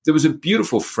there was a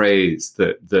beautiful phrase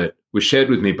that was shared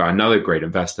with me by another great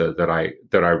investor that I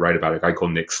write about, a guy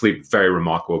called Nick Sleep, very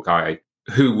remarkable guy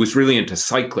who was really into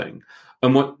cycling.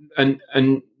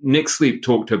 And Nick Sleep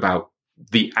talked about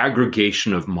the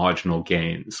aggregation of marginal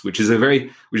gains, which is a very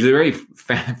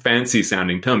fancy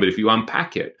sounding term. But if you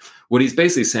unpack it, what he's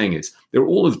basically saying is there are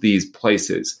all of these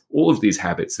places, all of these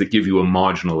habits that give you a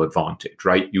marginal advantage,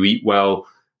 right? You eat well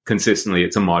consistently,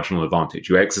 it's a marginal advantage.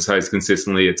 You exercise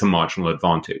consistently, it's a marginal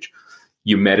advantage.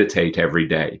 You meditate every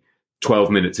day,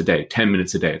 12 minutes a day, 10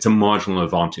 minutes a day, it's a marginal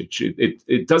advantage.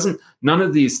 It doesn't, none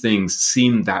of these things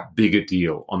seem that big a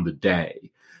deal on the day,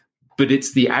 but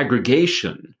it's the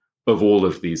aggregation of all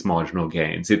of these marginal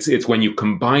gains. It's when you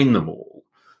combine them all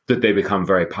that they become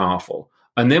very powerful.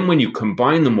 And then when you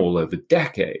combine them all over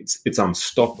decades, it's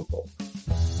unstoppable.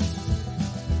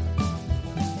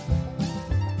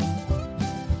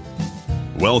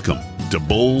 Welcome to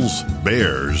Bulls,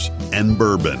 Bears, and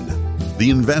Bourbon,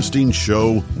 the investing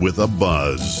show with a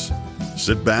buzz.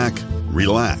 Sit back,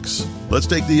 relax. Let's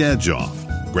take the edge off.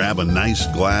 Grab a nice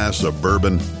glass of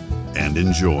bourbon and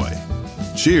enjoy.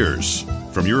 Cheers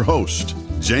from your host,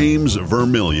 James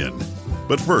Vermillion.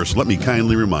 But first, let me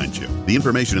kindly remind you, the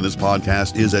information in this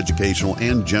podcast is educational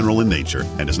and general in nature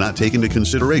and does not take into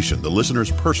consideration the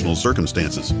listener's personal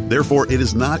circumstances. Therefore, it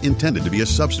is not intended to be a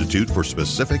substitute for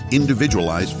specific,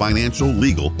 individualized financial,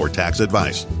 legal, or tax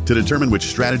advice. To determine which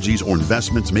strategies or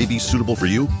investments may be suitable for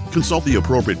you, consult the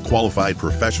appropriate qualified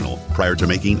professional prior to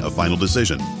making a final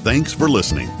decision. Thanks for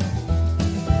listening.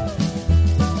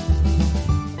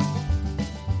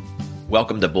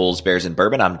 Welcome to Bulls, Bears, and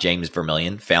Bourbon. I'm James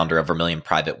Vermillion, founder of Vermillion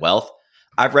Private Wealth.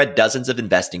 I've read dozens of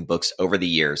investing books over the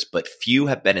years, but few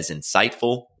have been as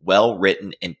insightful,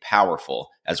 well-written, and powerful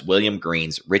as William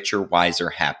Green's Richer, Wiser,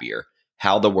 Happier: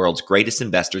 How the World's Greatest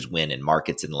Investors Win in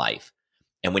Markets and Life.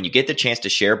 And when you get the chance to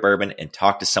share bourbon and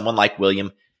talk to someone like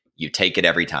William, you take it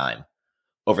every time.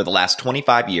 Over the last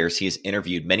 25 years, he has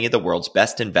interviewed many of the world's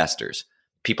best investors,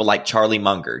 people like Charlie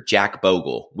Munger, Jack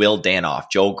Bogle, Will Danoff,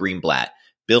 Joel Greenblatt,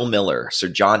 Bill Miller, Sir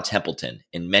John Templeton,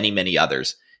 and many, many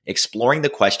others, exploring the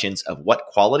questions of what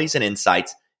qualities and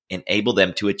insights enable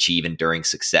them to achieve enduring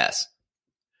success.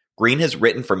 Green has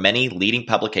written for many leading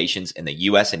publications in the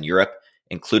U.S. and Europe,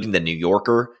 including The New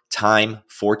Yorker, Time,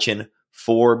 Fortune,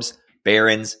 Forbes,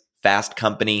 Barron's, Fast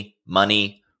Company,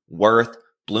 Money, Worth,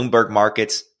 Bloomberg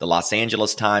Markets, the Los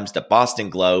Angeles Times, the Boston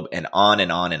Globe, and on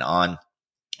and on and on.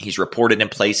 He's reported in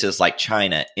places like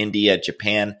China, India,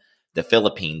 Japan, the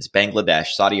Philippines,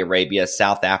 Bangladesh, Saudi Arabia,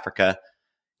 South Africa,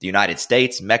 the United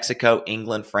States, Mexico,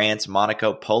 England, France,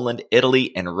 Monaco, Poland,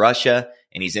 Italy, and Russia.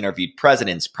 And he's interviewed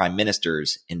presidents, prime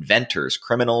ministers, inventors,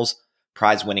 criminals,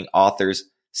 prize-winning authors,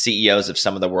 CEOs of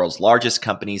some of the world's largest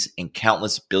companies, and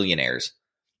countless billionaires.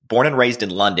 Born and raised in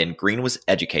London, Green was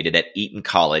educated at Eton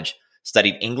College,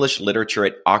 studied English literature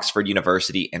at Oxford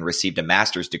University, and received a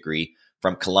master's degree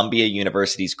from Columbia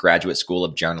University's Graduate School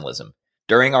of Journalism.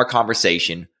 During our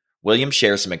conversation, William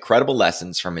shares some incredible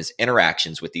lessons from his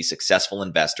interactions with these successful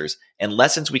investors and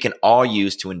lessons we can all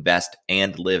use to invest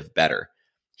and live better.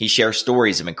 He shares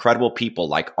stories of incredible people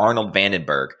like Arnold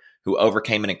Vandenberg, who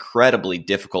overcame an incredibly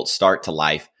difficult start to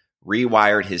life,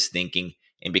 rewired his thinking,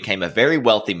 and became a very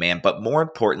wealthy man, but more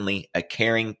importantly, a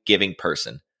caring, giving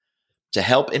person. To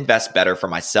help invest better for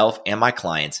myself and my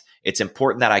clients, it's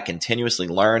important that I continuously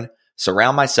learn,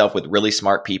 surround myself with really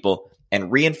smart people, and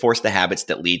reinforce the habits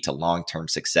that lead to long-term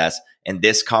success. And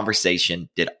this conversation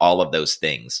did all of those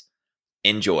things.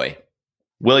 Enjoy.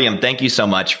 William, thank you so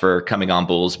much for coming on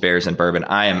Bulls, Bears, and Bourbon.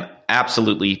 I am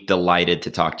absolutely delighted to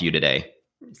talk to you today.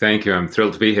 Thank you. I'm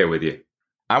thrilled to be here with you.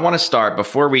 I want to start,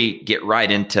 before we get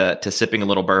right into sipping a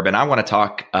little bourbon, I want to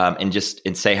talk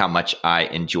and say how much I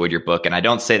enjoyed your book. And I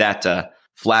don't say that to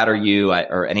flatter you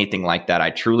or anything like that. I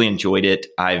truly enjoyed it.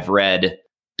 I've read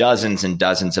dozens and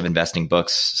dozens of investing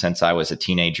books since I was a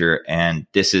teenager, and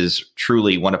this is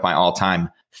truly one of my all-time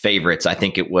favorites. I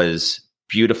think it was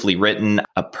beautifully written,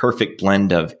 a perfect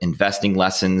blend of investing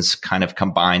lessons kind of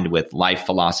combined with life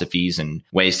philosophies and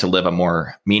ways to live a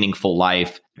more meaningful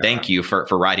life. Thank you for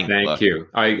writing the book. Thank you.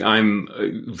 I'm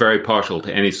very partial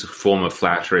to any form of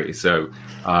flattery. So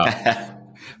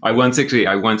I once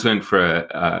went for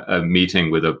a meeting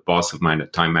with a boss of mine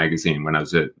at Time Magazine when I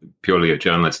was purely a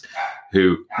journalist,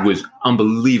 who was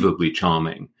unbelievably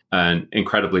charming and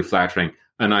incredibly flattering.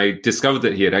 And I discovered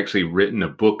that he had actually written a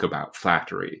book about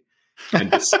flattery. And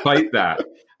despite that,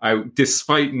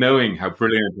 despite knowing how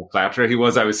brilliant a flatterer he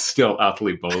was, I was still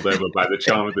utterly bowled over by the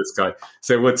charm of this guy.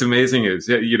 So what's amazing is,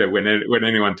 when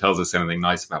anyone tells us anything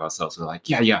nice about ourselves, we're like,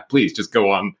 yeah, please just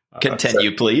go on.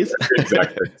 Continue, please.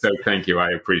 Exactly. So thank you. I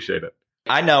appreciate it.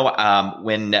 I know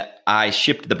when I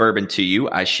shipped the bourbon to you,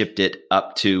 I shipped it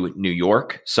up to New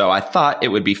York. So I thought it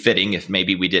would be fitting if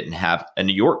maybe we didn't have a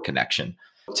New York connection.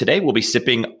 Today, we'll be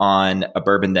sipping on a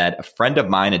bourbon that a friend of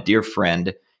mine, a dear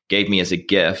friend, gave me as a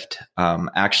gift,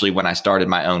 actually, when I started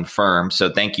my own firm. So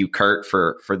thank you, Kurt,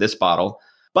 for this bottle.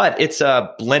 But it's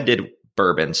a blended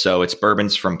bourbon. So it's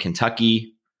bourbons from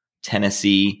Kentucky,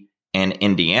 Tennessee, and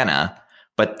Indiana.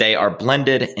 But they are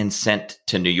blended and sent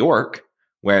to New York,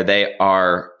 where they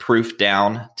are proofed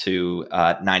down to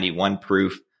 91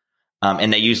 proof.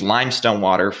 And they use limestone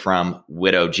water from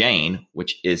Widow Jane,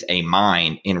 which is a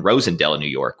mine in Rosendale, New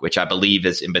York, which I believe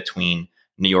is in between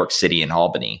New York City and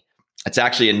Albany. It's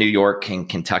actually a New York and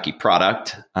Kentucky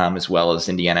product, as well as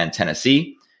Indiana and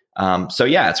Tennessee. So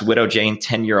yeah, it's Widow Jane,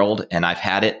 10-year-old, and I've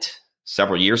had it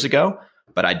several years ago,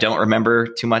 but I don't remember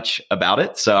too much about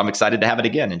it. So I'm excited to have it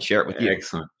again and share it with you.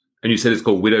 Excellent. And you said it's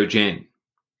called Widow Jane.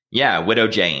 Yeah, Widow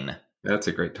Jane. That's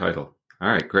a great title. All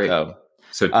right, great.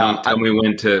 So tell me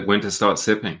when to start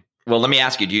sipping. Well, let me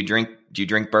ask you: do you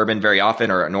drink bourbon very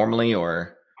often, or normally,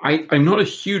 or? I'm not a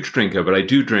huge drinker, but I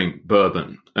do drink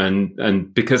bourbon,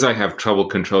 and because I have trouble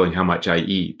controlling how much I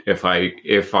eat, if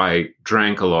I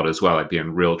drank a lot as well, I'd be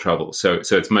in real trouble. So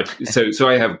it's much. So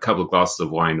I have a couple of glasses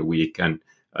of wine a week, and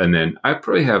then I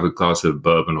probably have a glass of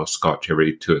bourbon or scotch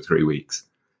every 2 or 3 weeks.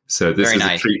 So this is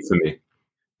a treat for me.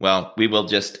 Well, we will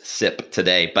just sip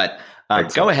today, but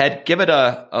go ahead, give it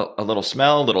a little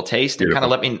smell, a little taste, and kind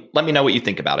of let me know what you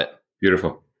think about it.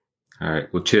 Beautiful. All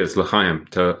right. Well, cheers, l'chaim,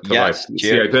 to yes, life.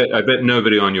 Cheers. See, I bet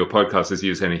nobody on your podcast has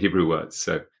used any Hebrew words.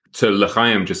 So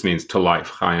l'chaim just means to life.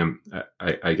 Chaim,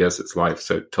 I guess it's life.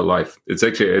 So to life. It's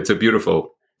a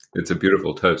beautiful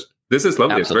toast. This is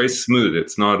lovely. Absolutely. It's very smooth.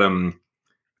 It's not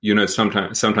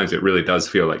sometimes it really does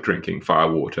feel like drinking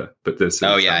fire water, but this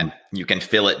is, you can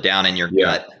feel it down in your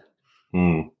gut.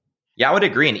 Yeah, I would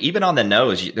agree. And even on the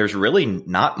nose, there's really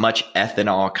not much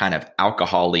ethanol kind of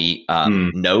alcohol-y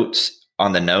notes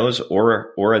on the nose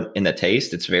or in the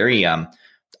taste. It's very, I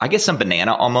guess some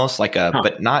banana almost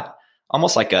but not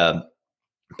almost like a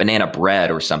banana bread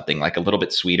or something, like a little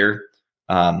bit sweeter.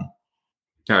 Yeah,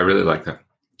 I really like that.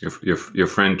 Your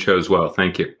friend chose well.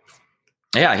 Thank you.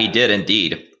 Yeah, he did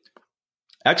indeed.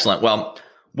 Excellent. Well,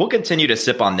 we'll continue to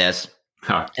sip on this.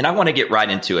 And I want to get right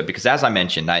into it because, as I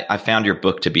mentioned, I found your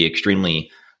book to be extremely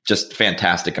just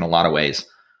fantastic in a lot of ways.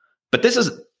 But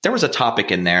there was a topic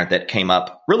in there that came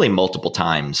up really multiple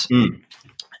times.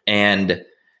 And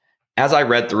as I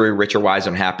read through Richer, Wiser,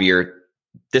 and Happier,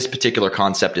 this particular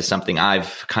concept is something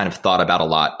I've kind of thought about a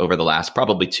lot over the last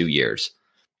probably 2 years.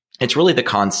 It's really the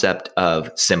concept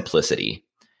of simplicity.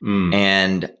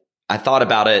 And I thought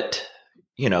about it,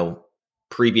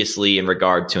 previously in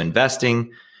regard to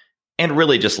investing and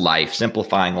really just life,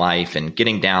 simplifying life and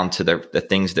getting down to the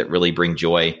things that really bring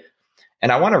joy.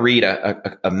 And I want to read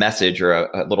a message or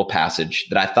a little passage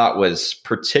that I thought was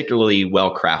particularly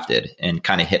well crafted and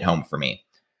kind of hit home for me.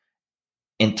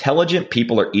 Intelligent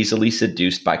people are easily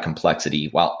seduced by complexity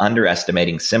while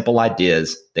underestimating simple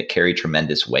ideas that carry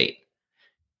tremendous weight.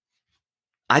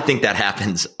 I think that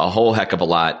happens a whole heck of a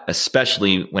lot,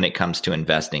 especially when it comes to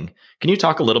investing. Can you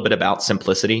talk a little bit about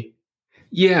simplicity?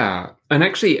 Yeah. And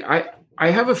actually, I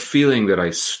have a feeling that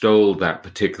I stole that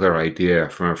particular idea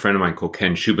from a friend of mine called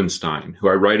Ken Schubenstein, who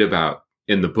I write about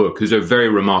in the book, who's a very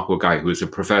remarkable guy who is a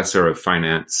professor of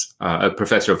finance, a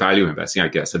professor of value investing, I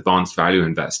guess, advanced value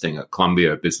investing at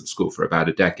Columbia Business School for about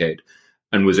a decade,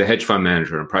 and was a hedge fund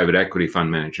manager and private equity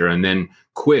fund manager, and then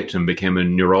quit and became a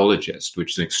neurologist,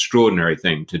 which is an extraordinary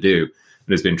thing to do,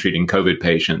 and has been treating COVID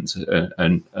patients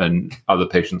and other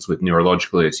patients with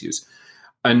neurological issues.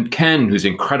 And Ken, who's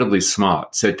incredibly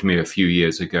smart, said to me a few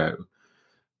years ago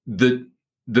that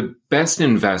the best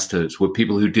investors were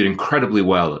people who did incredibly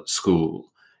well at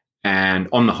school and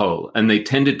on the whole, and they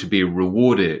tended to be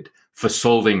rewarded for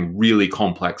solving really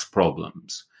complex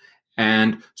problems.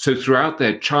 And so throughout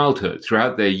their childhood,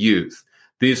 throughout their youth,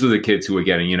 these were the kids who were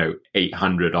getting,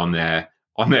 800 on their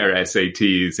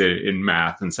SATs in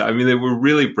math. And so, I mean, they were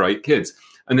really bright kids.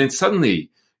 And then suddenly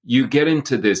you get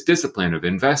into this discipline of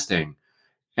investing.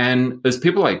 And as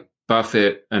people like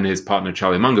Buffett and his partner,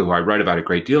 Charlie Munger, who I write about a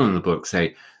great deal in the book,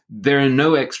 say, there are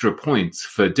no extra points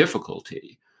for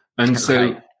difficulty. And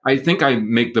so I think I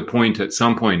make the point at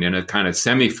some point in a kind of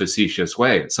semi-facetious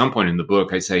way. At some point in the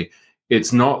book, I say,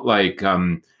 it's not like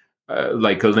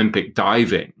Olympic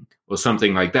diving or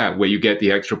something like that, where you get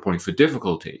the extra point for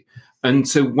difficulty. And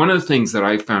so one of the things that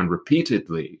I found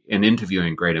repeatedly in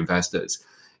interviewing great investors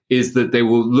is that they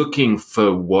were looking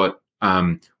for what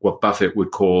Buffett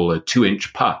would call a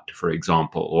 2-inch putt, for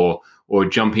example, or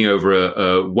jumping over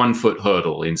a 1-foot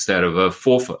hurdle instead of a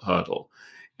 4-foot hurdle.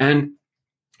 And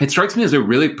it strikes me as a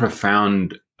really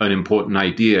profound and important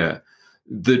idea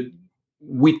that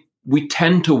we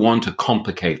tend to want to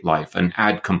complicate life and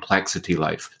add complexity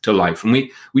to life. And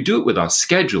we do it with our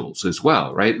schedules as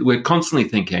well, right? We're constantly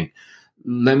thinking,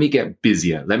 let me get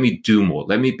busier, let me do more,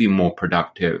 let me be more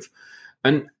productive.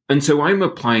 And so I'm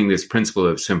applying this principle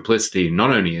of simplicity,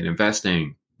 not only in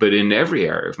investing, but in every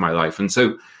area of my life. And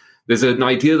so there's an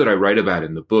idea that I write about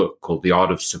in the book called The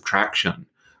Art of Subtraction,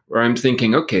 where I'm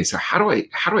thinking, okay, so how do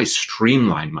I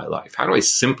streamline my life? How do I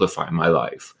simplify my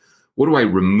life? What do I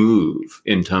remove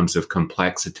in terms of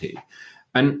complexity?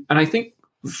 And I think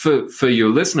for your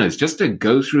listeners, just to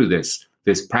go through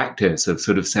this practice of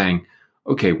sort of saying,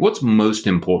 okay, what's most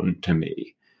important to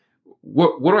me?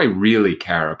 What do I really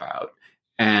care about?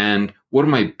 And what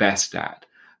am I best at?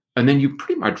 And then you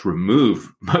pretty much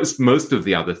remove most of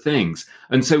the other things.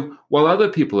 And so while other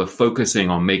people are focusing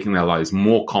on making their lives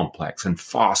more complex and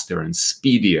faster and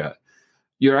speedier,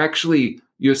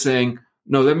 you're saying,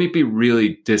 no, let me be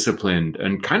really disciplined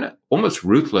and kind of almost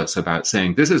ruthless about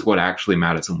saying, this is what actually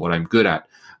matters and what I'm good at.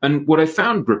 And what I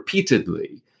found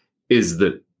repeatedly is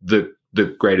that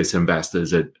the greatest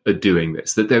investors are doing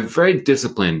this, that they're very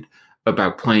disciplined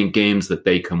about playing games that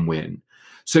they can win.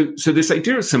 So this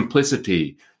idea of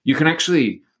simplicity, you can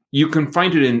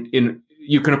find it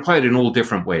you can apply it in all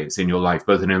different ways in your life,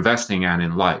 both in investing and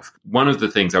in life. One of the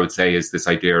things I would say is this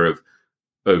idea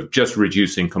of just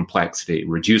reducing complexity,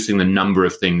 reducing the number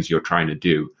of things you're trying to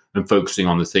do and focusing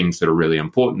on the things that are really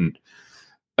important.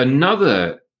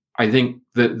 Another, I think,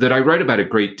 that I write about a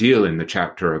great deal in the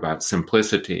chapter about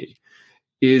simplicity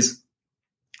is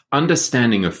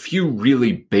understanding a few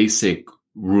really basic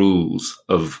rules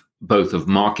of both of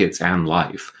markets and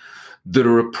life that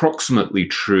are approximately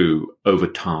true over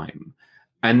time,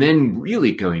 and then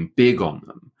really going big on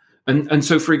them. And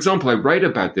so, for example, I write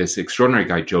about this extraordinary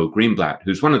guy, Joel Greenblatt,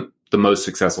 who's one of the most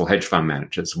successful hedge fund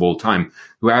managers of all time,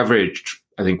 who averaged,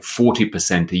 I think,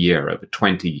 40% a year over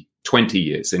 20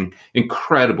 years, an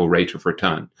incredible rate of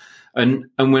return. And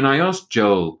when I asked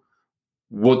Joel,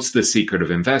 what's the secret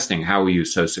of investing? How are you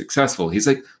so successful? He's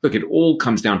like, look, it all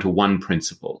comes down to one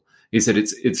principle. He said,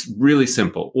 it's really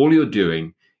simple. All you're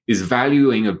doing is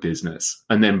valuing a business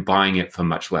and then buying it for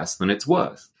much less than it's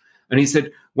worth. And he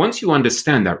said, once you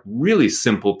understand that really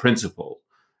simple principle,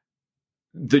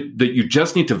 that you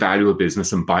just need to value a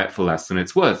business and buy it for less than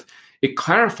it's worth, it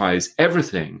clarifies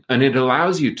everything. And it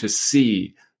allows you to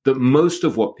see that most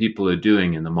of what people are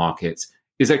doing in the markets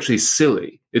is actually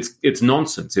silly. It's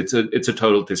nonsense. It's a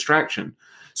total distraction.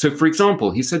 So, for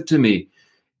example, he said to me,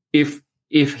 if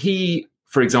he,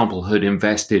 for example, had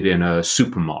invested in a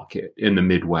supermarket in the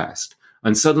Midwest,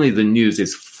 and suddenly the news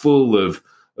is full of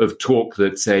talk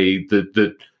that say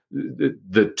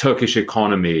the Turkish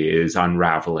economy is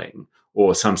unraveling,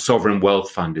 or some sovereign wealth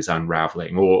fund is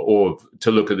unraveling, or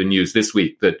to look at the news this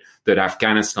week that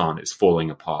Afghanistan is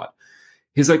falling apart.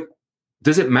 He's like,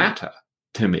 does it matter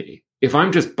to me? If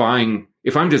I'm just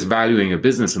valuing a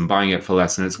business and buying it for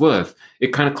less than it's worth,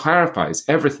 it kind of clarifies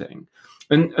everything.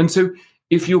 And so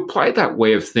if you apply that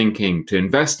way of thinking to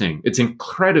investing, it's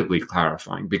incredibly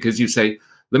clarifying, because you say,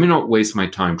 let me not waste my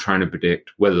time trying to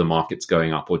predict whether the market's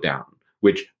going up or down,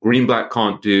 which Greenblatt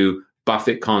can't do,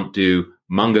 Buffett can't do,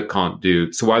 Munger can't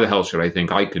do. So why the hell should I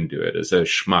think I can do it as a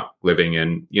schmuck living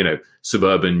in,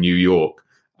 suburban New York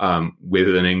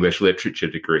with an English literature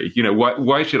degree?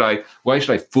 Why should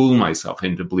I fool myself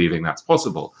into believing that's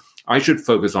possible? I should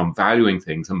focus on valuing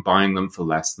things and buying them for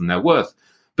less than they're worth.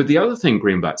 But the other thing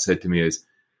Greenblatt said to me is,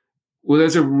 well,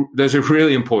 there's a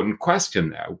really important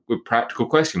question there, a practical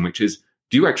question, which is,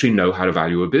 do you actually know how to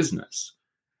value a business?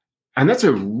 And that's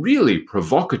a really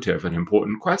provocative and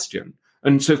important question.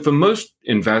 And so for most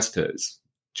investors,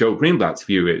 Joel Greenblatt's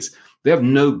view is they have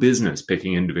no business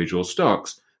picking individual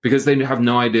stocks because they have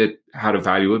no idea how to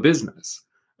value a business.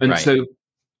 And so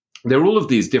there are all of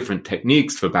these different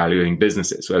techniques for valuing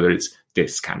businesses, whether it's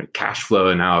discounted cash flow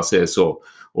analysis or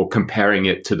comparing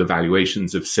it to the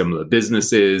valuations of similar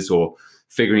businesses, or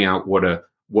figuring out what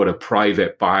a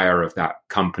private buyer of that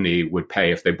company would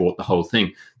pay if they bought the whole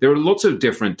thing. There are lots of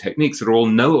different techniques that are all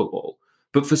knowable.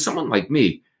 But for someone like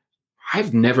me,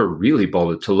 I've never really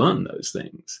bothered to learn those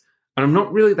things. And I'm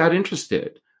not really that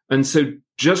interested. And so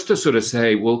just to sort of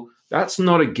say, well, that's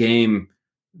not a game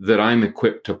that I'm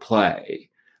equipped to play.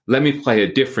 Let me play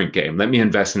a different game. Let me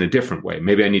invest in a different way.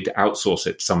 Maybe I need to outsource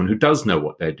it to someone who does know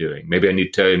what they're doing. Maybe I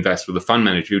need to invest with a fund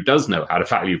manager who does know how to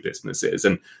value businesses.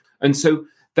 And so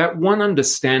that one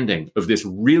understanding of this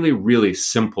really, really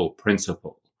simple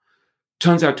principle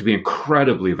turns out to be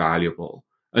incredibly valuable.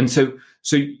 And so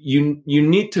you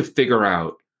need to figure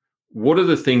out what are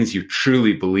the things you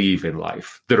truly believe in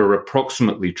life that are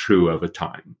approximately true over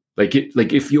time? Like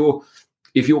if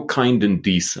you're kind and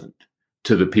decent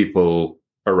to the people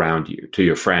around you, to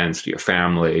your friends, to your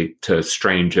family, to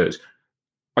strangers,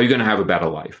 are you going to have a better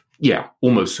life? Yeah,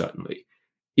 almost certainly.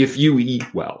 If you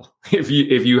eat well, if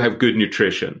you have good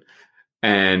nutrition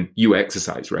and you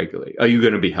exercise regularly, are you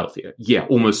going to be healthier? Yeah,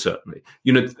 almost certainly.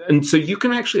 And so you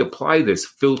can actually apply this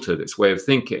filter, this way of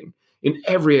thinking in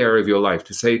every area of your life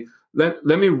to say, let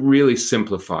me really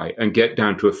simplify and get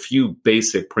down to a few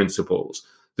basic principles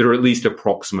that are at least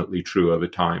approximately true over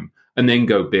time, and then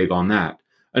go big on that.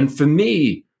 And for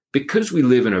me, because we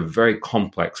live in a very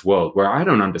complex world where I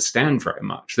don't understand very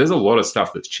much, there's a lot of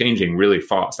stuff that's changing really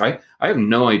fast. I have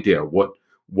no idea what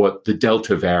the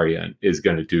Delta variant is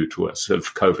going to do to us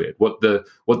of COVID, what the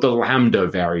Lambda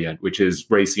variant, which is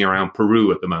racing around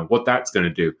Peru at the moment, what that's going to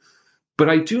do. But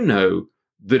I do know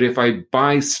that if I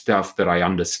buy stuff that I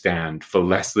understand for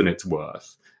less than it's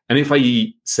worth, and if I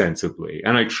eat sensibly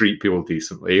and I treat people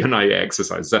decently and I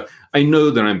exercise, I know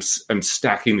that I'm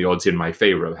stacking the odds in my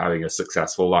favor of having a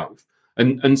successful life.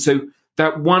 And so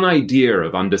that one idea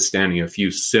of understanding a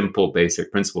few simple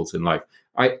basic principles in life,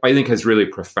 I think has really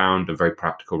profound and very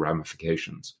practical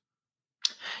ramifications.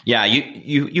 Yeah,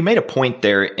 you made a point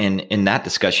there in that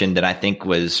discussion that I think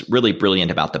was really brilliant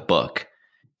about the book.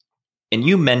 And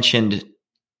you mentioned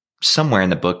somewhere in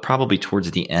the book, probably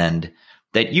towards the end,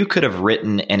 that you could have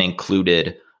written and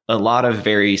included a lot of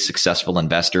very successful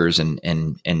investors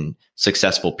and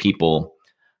successful people,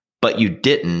 but you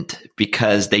didn't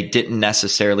because they didn't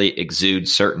necessarily exude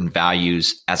certain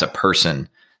values as a person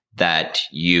that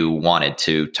you wanted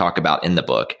to talk about in the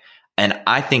book. And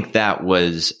I think that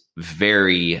was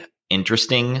very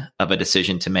interesting of a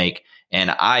decision to make.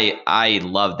 And I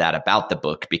love that about the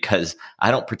book because I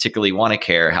don't particularly want to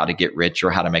care how to get rich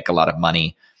or how to make a lot of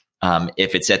money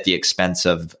if it's at the expense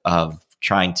of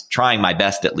trying my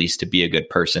best at least to be a good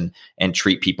person and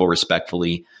treat people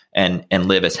respectfully and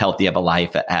live as healthy of a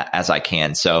life as I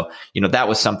can. So, that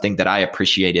was something that I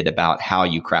appreciated about how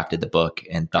you crafted the book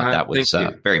and thought that was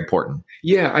very important.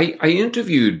 Yeah, I've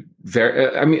interviewed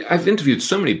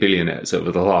so many billionaires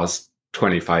over the last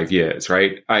 25 years,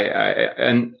 right?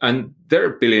 And there are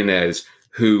billionaires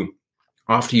who,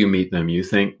 after you meet them, you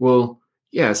think, well,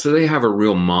 yeah, so they have a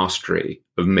real mastery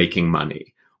of making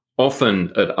money,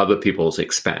 often at other people's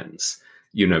expense.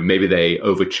 Maybe they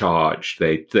overcharge,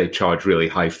 they charge really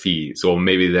high fees, or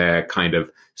maybe they're kind of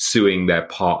suing their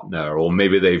partner, or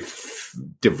maybe they've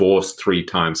divorced 3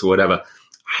 times or whatever.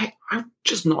 I'm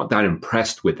just not that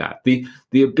impressed with that.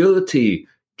 The ability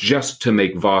just to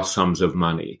make vast sums of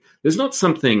money, there's not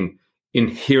something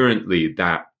inherently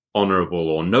that honorable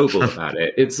or noble about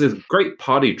it. It's a great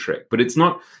party trick, but it's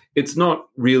not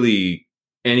really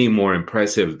any more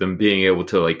impressive than being able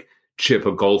to chip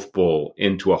a golf ball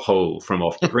into a hole from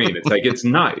off the green. It's it's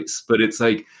nice, but it's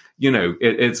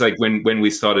it's like when we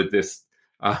started this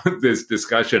this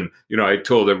discussion, I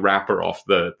tore the wrapper off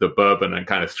the bourbon and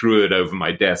kind of threw it over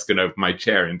my desk and over my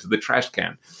chair into the trash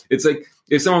can. It's like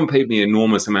if someone paid me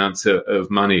enormous amounts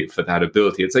of money for that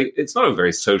ability, it's not a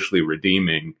very socially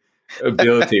redeeming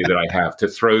ability that I have to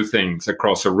throw things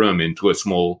across a room into a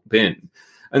small bin.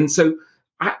 And so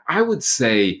I would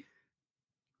say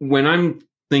when I'm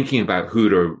thinking about who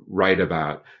to write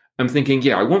about, I'm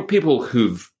thinking, I want people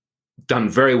who've done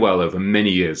very well over many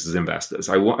years as investors.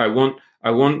 I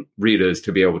want readers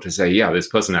to be able to say, yeah, this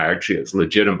person actually is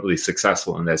legitimately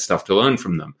successful and there's stuff to learn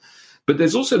from them. But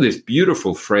there's also this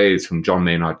beautiful phrase from John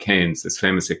Maynard Keynes, this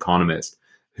famous economist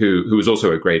who was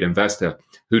also a great investor,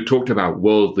 who talked about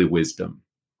worldly wisdom.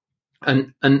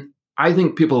 And I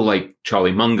think people like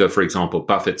Charlie Munger, for example,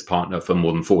 Buffett's partner for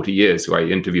more than 40 years, who I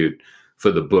interviewed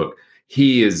for the book,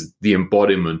 he is the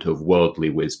embodiment of worldly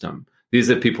wisdom. These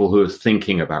are people who are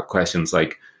thinking about questions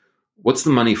like, what's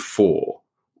the money for?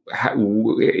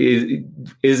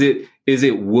 Is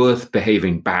it worth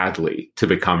behaving badly to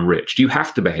become rich? Do you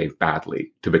have to behave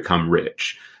badly to become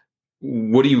rich?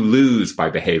 What do you lose by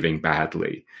behaving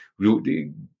badly?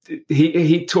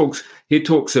 He talks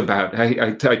about.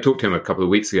 I talked to him a couple of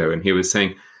weeks ago, and he was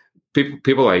saying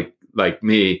people like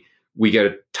me, we get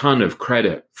a ton of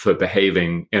credit for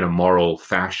behaving in a moral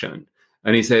fashion,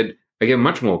 and he said I get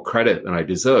much more credit than I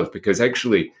deserve because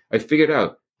actually I figured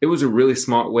out it was a really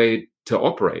smart way to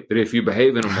operate. That if you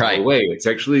behave in a moral way,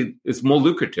 it's more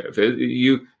lucrative.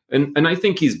 And I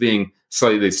think he's being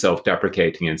slightly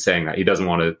self-deprecating and saying that he doesn't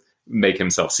want to make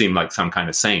himself seem like some kind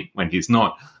of saint when he's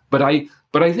not. But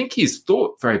I think he's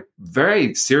thought very,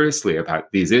 very seriously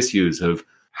about these issues of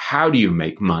how do you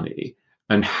make money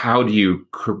and how do you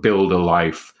build a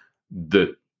life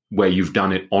that where you've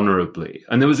done it honorably.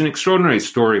 And there was an extraordinary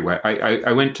story where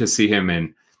I went to see him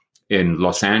in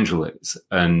Los Angeles,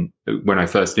 and when I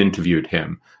first interviewed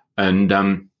him, and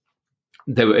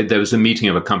there was a meeting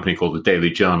of a company called the Daily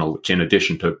Journal, which, in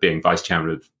addition to being vice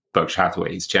chairman of Berkshire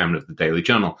Hathaway, he's chairman of the Daily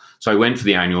Journal. So I went for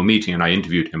the annual meeting, and I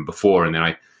interviewed him before, and then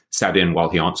I sat in while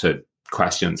he answered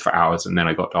questions for hours, and then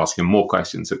I got to ask him more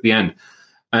questions at the end.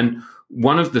 And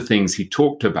one of the things he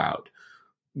talked about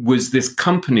was this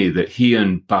company that he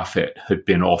and Buffett had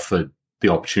been offered the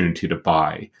opportunity to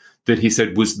buy, that he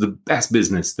said was the best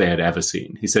business they had ever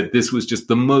seen. He said this was just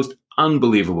the most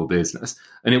unbelievable business.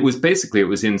 And it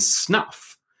was in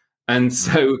snuff. And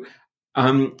so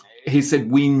he said,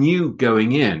 we knew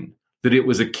going in that it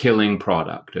was a killing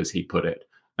product, as he put it.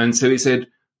 And so he said,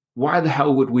 why the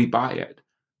hell would we buy it?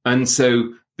 And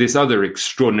so this other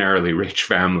extraordinarily rich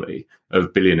family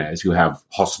of billionaires who have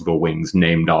hospital wings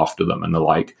named after them and the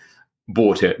like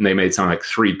bought it, and they made something like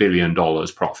 $3 billion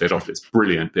profit off this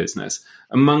brilliant business.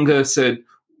 And Munger said,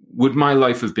 would my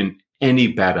life have been any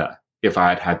better if I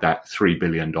had had that $3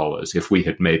 billion, if we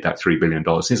had made that $3 billion?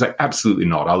 He's like, absolutely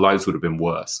not. Our lives would have been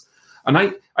worse. And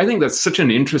I think that's such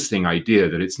an interesting idea,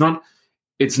 that it's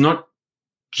not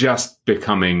just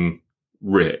becoming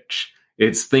rich.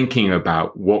 It's thinking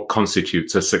about what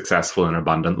constitutes a successful and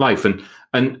abundant life. And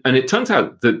it turns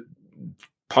out that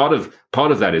part of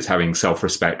that is having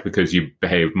self-respect because you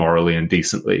behave morally and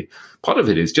decently. Part of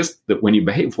it is just that when you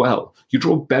behave well, you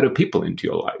draw better people into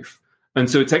your life. And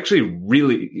so it's actually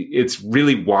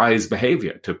really wise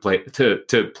behavior to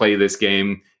play this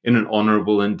game in an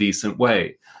honorable and decent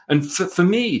way. And for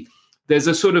me, there's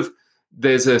a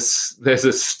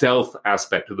stealth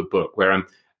aspect of the book where I'm,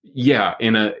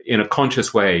 in a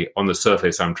conscious way, on the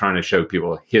surface, I'm trying to show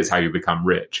people, here's how you become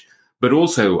rich. But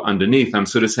also underneath, I'm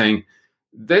sort of saying,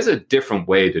 there's a different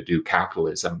way to do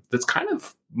capitalism that's kind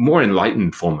of more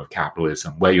enlightened form of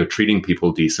capitalism, where you're treating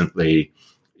people decently.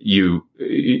 You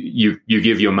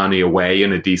give your money away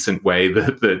in a decent way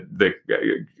that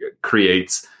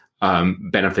creates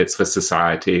benefits for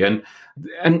society, and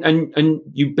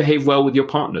you behave well with your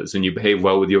partners, and you behave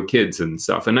well with your kids and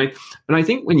stuff. And I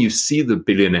think when you see the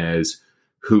billionaires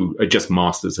who are just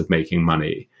masters of making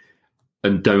money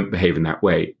and don't behave in that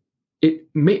way,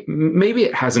 maybe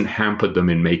it hasn't hampered them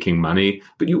in making money,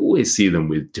 but you always see them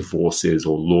with divorces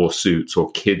or lawsuits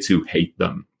or kids who hate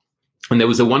them. And there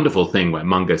was a wonderful thing where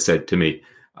Munger said to me,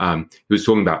 he was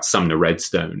talking about Sumner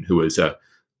Redstone, who was a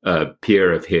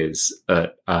peer of his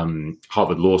at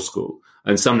Harvard Law School.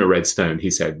 And Sumner Redstone,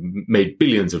 he said, made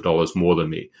billions of dollars more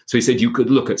than me. So he said, you could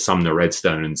look at Sumner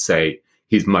Redstone and say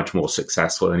he's much more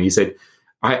successful. And he said,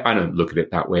 I don't look at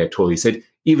it that way at all. He said,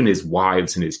 even his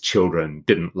wives and his children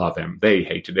didn't love him. They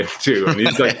hated him too. And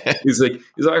he's like,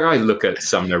 I look at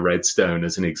Sumner Redstone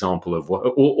as an example of what,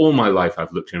 all my life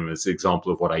I've looked at him as an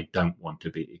example of what I don't want to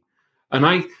be. And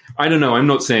I don't know, I'm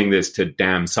not saying this to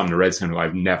damn Sumner Redstone, who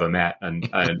I've never met and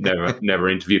never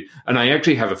interviewed. And I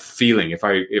actually have a feeling, if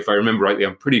I remember rightly,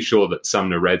 I'm pretty sure that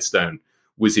Sumner Redstone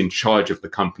was in charge of the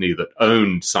company that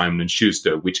owned Simon &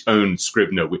 Schuster, which owned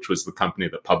Scribner, which was the company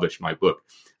that published my book.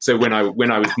 So when I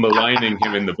was maligning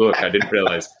him in the book, I didn't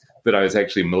realize that I was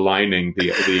actually maligning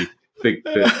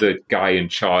the guy in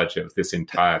charge of this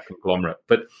entire conglomerate.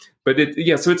 But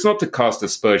so it's not to cast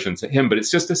aspersions at him, but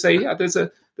it's just to say,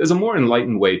 there's a more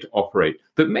enlightened way to operate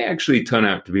that may actually turn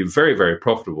out to be very, very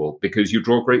profitable because you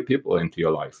draw great people into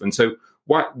your life. And so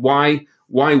why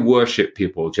worship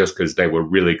people just because they were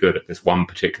really good at this one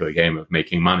particular game of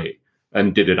making money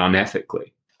and did it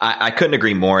unethically? I couldn't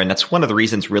agree more. And that's one of the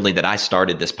reasons really that I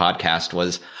started this podcast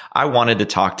was I wanted to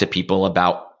talk to people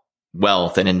about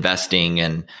wealth and investing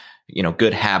and,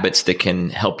 good habits that can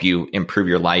help you improve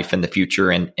your life in the future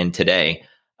and today.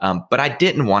 But I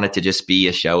didn't want it to just be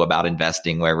a show about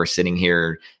investing where we're sitting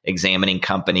here examining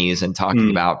companies and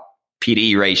talking about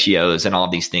P/E ratios and all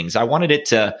of these things. I wanted it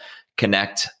to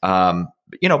connect,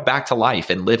 back to life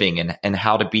and living and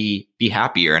how to be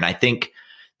happier. And I think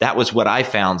that was what I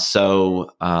found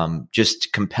so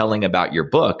just compelling about your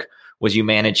book was you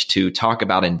managed to talk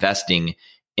about investing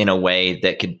in a way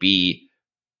that could be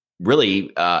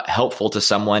really helpful to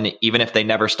someone, even if they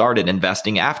never started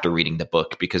investing after reading the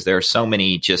book, because there are so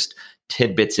many just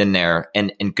tidbits in there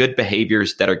and good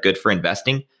behaviors that are good for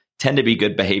investing tend to be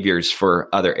good behaviors for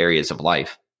other areas of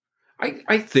life.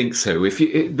 I think so.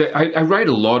 I write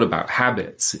a lot about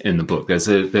habits in the book. There's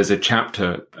a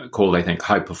chapter called, I think,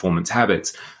 High Performance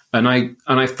Habits. And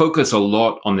I focus a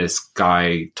lot on this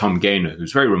guy, Tom Gaynor,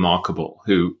 who's very remarkable,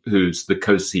 who's the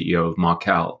co-CEO of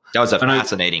Markel. That was a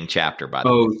fascinating chapter, by the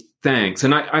way. Oh, thanks.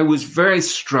 And I was very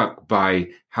struck by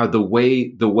how the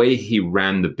way he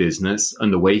ran the business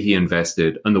and the way he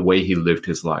invested and the way he lived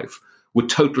his life were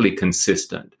totally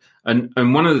consistent. And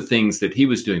one of the things that he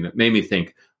was doing that made me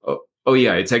think, oh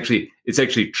yeah, it's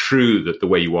actually true that the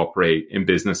way you operate in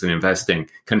business and investing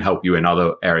can help you in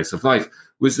other areas of life,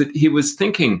 was that he was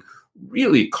thinking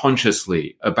really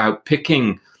consciously about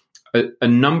picking a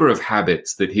number of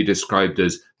habits that he described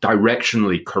as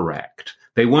directionally correct.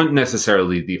 They weren't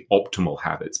necessarily the optimal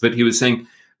habits, but he was saying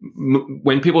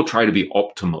when people try to be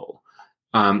optimal,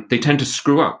 they tend to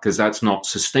screw up because that's not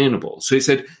sustainable. So he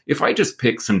said, if I just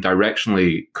pick some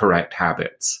directionally correct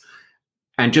habits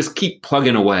and just keep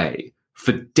plugging away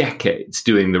for decades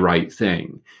doing the right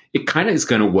thing, it kind of is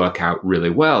going to work out really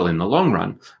well in the long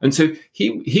run. And so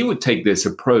he would take this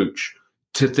approach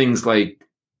to things like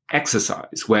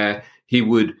exercise, where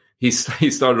he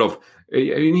started off. I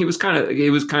mean, he was kind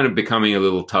of becoming a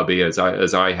little tubby as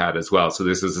I had as well. So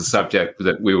this is a subject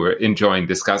that we were enjoying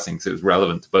discussing. So it was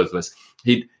relevant to both of us.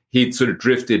 He'd sort of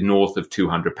drifted north of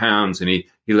 200 pounds, and he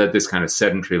led this kind of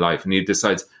sedentary life. And he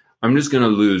decides, I'm just going to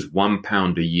lose 1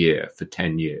 pound a year for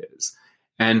 10 years.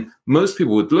 And most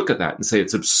people would look at that and say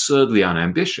it's absurdly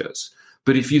unambitious.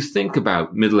 But if you think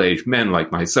about middle-aged men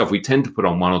like myself, we tend to put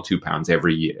on 1 or 2 pounds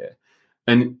every year.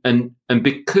 And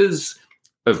because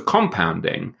of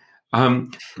compounding,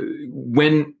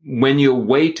 when your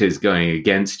weight is going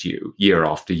against you year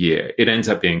after year, it ends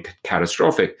up being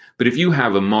catastrophic. But if you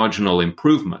have a marginal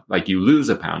improvement, like you lose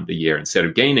a pound a year instead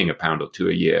of gaining a pound or two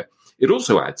a year, it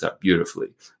also adds up beautifully.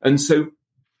 And so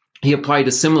he applied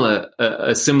a similar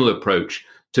approach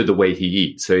to the way he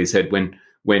eats. So he said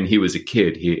when he was a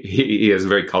kid, he has a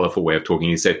very colorful way of talking.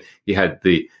 He said he had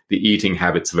the eating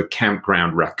habits of a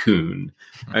campground raccoon.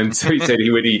 And so he said he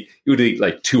would eat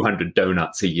like 200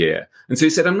 donuts a year. And so he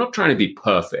said, I'm not trying to be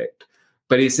perfect,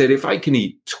 but he said, if I can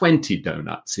eat 20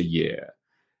 donuts a year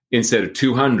instead of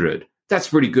 200, that's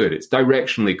pretty good. It's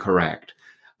directionally correct.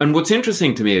 And what's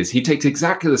interesting to me is he takes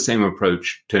exactly the same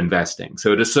approach to investing.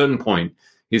 So at a certain point,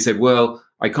 he said, well,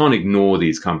 I can't ignore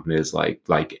these companies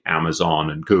like Amazon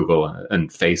and Google and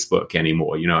Facebook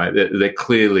anymore. You know, they're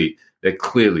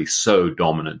clearly so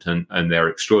dominant and they're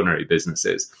extraordinary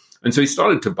businesses. And so he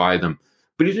started to buy them,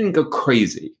 but he didn't go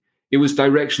crazy. It was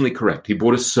directionally correct. He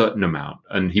bought a certain amount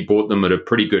and he bought them at a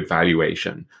pretty good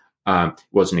valuation. It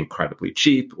wasn't incredibly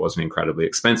cheap, it wasn't incredibly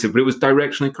expensive, but it was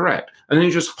directionally correct. And then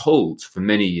he just holds for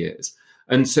many years.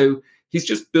 And so he's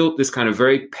just built this kind of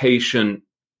very patient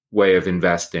way of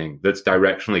investing that's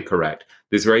directionally correct.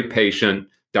 This very patient,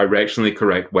 directionally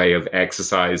correct way of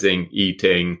exercising,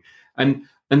 eating. And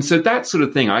so that sort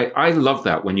of thing, I love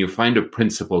that when you find a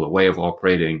principle, a way of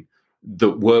operating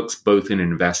that works both in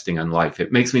investing and life.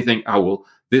 It makes me think, oh, well,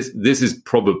 this is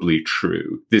probably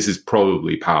true. This is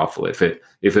probably powerful if it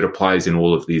applies in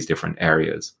all of these different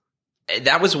areas.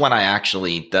 That was one I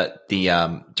actually, the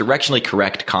directionally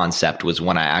correct concept was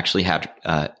one I actually had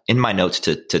in my notes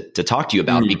to talk to you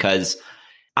about, because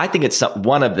I think it's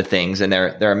one of the things, and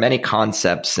there are many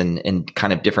concepts and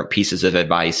kind of different pieces of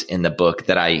advice in the book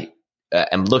that I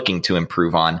am looking to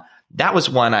improve on. That was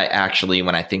one I actually,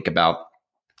 when I think about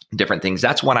different things,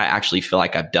 that's one I actually feel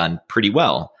like I've done pretty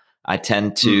well. I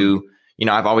tend to,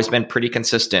 I've always been pretty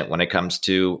consistent when it comes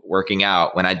to working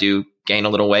out. When I do gain a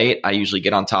little weight, I usually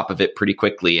get on top of it pretty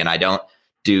quickly, and I don't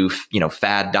do,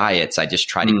 fad diets. I just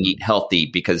try to eat healthy,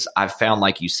 because I've found,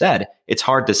 like you said, it's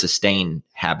hard to sustain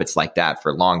habits like that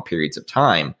for long periods of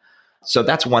time. So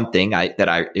that's one thing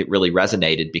it really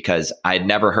resonated, because I'd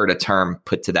never heard a term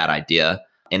put to that idea.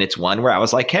 And it's one where I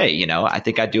was like, hey, I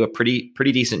think I do a pretty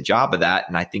decent job of that.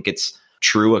 And I think it's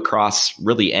true across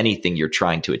really anything you're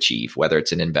trying to achieve, whether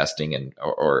it's in investing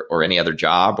or any other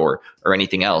job or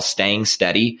anything else. Staying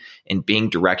steady and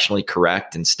being directionally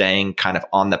correct and staying kind of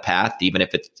on the path, even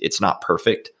if it's not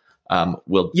perfect,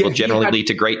 will generally lead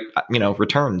to great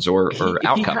returns or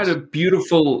outcomes. He had a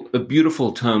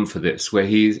beautiful term for this, where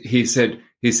he said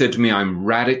to me, I'm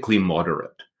radically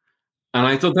moderate. And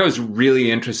I thought that was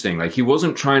really interesting. Like, he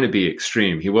wasn't trying to be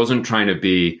extreme. He wasn't trying to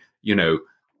be,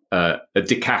 a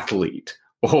decathlete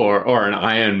or an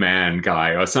Ironman guy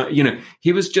or something.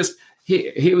 He was just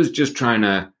trying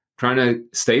to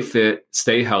stay fit,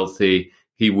 stay healthy.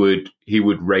 He would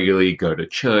regularly go to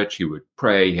church. He would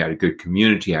pray. He had a good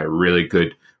community. He had a really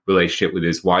good relationship with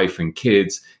his wife and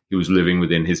kids. He was living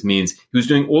within his means. He was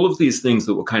doing all of these things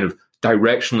that were kind of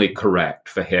directionally correct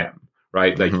for him,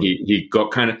 right? Like he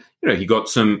got kind of, he got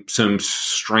some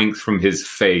strength from his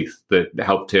faith that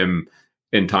helped him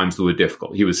in times that were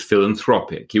difficult. He was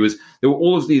philanthropic. There were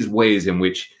all of these ways in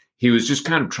which he was just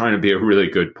kind of trying to be a really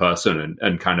good person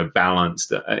and kind of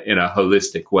balanced in a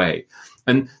holistic way.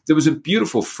 And there was a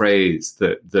beautiful phrase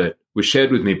that was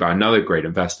shared with me by another great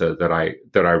investor that I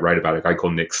write about, a guy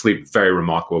called Nick Sleep, very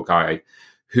remarkable guy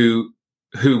who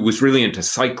was really into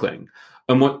cycling.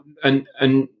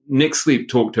 And Nick Sleep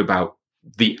talked about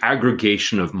the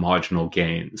aggregation of marginal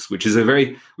gains, which is a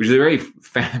very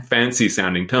fancy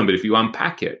sounding term. But if you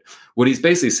unpack it, what he's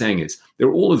basically saying is there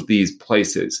are all of these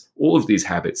places, all of these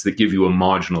habits that give you a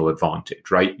marginal advantage,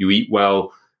 right? You eat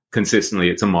well consistently,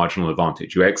 it's a marginal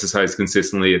advantage. You exercise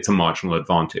consistently, it's a marginal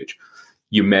advantage.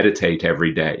 You meditate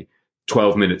every day,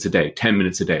 12 minutes a day, 10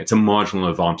 minutes a day, it's a marginal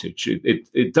advantage.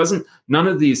 It doesn't, none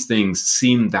of these things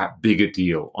seem that big a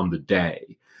deal on the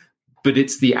day, but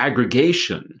it's the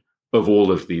aggregation of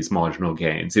all of these marginal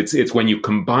gains. It's when you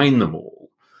combine them all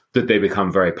that they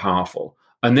become very powerful.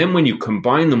 And then when you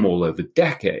combine them all over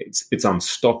decades, it's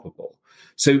unstoppable.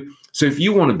 So if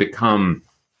you want to become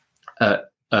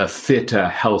a fitter,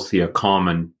 healthier,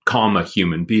 calmer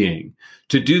human being,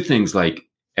 to do things like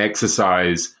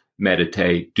exercise,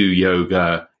 meditate, do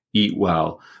yoga, eat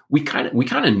well, we kind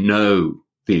of know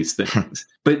these things.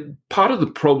 But part of the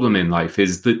problem in life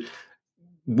is that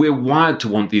we're wired to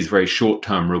want these very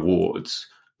short-term rewards.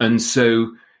 And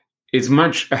so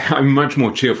I'm much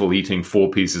more cheerful eating 4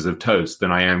 pieces of toast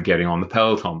than I am getting on the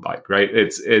Peloton bike, right?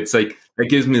 It's like, it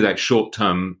gives me that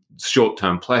short-term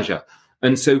pleasure.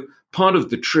 And so part of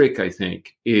the trick, I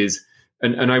think, is,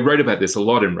 and I write about this a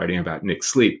lot in writing about Nick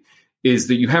Sleep, is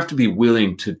that you have to be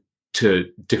willing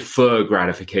to defer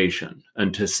gratification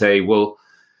and to say, well,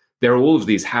 there are all of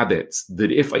these habits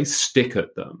that if I stick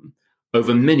at them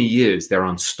over many years, they're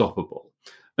unstoppable.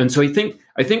 And so I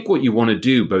think what you want to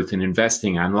do both in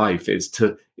investing and life is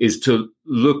to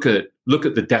look at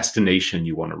the destination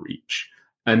you want to reach,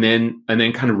 and then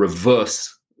kind of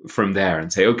reverse from there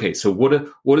and say, okay, so what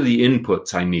are the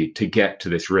inputs I need to get to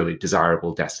this really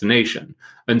desirable destination?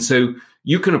 And so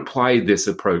you can apply this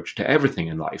approach to everything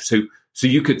in life. So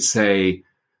you could say,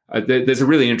 there's a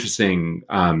really interesting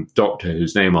doctor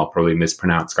whose name I'll probably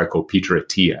mispronounce, a guy called Peter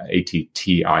Attia,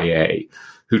 Attia,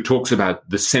 who talks about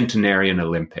the centenarian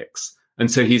Olympics.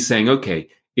 And so he's saying, okay,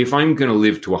 if I'm going to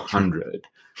live to 100,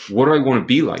 what do I want to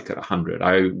be like at 100?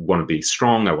 I want to be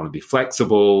strong. I want to be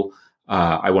flexible.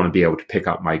 I want to be able to pick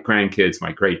up my grandkids,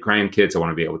 my great-grandkids. I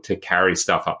want to be able to carry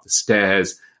stuff up the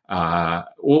stairs,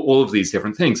 all of these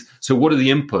different things. So what are the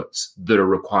inputs that are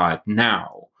required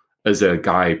now as a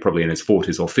guy probably in his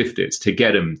 40s or 50s to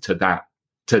get him to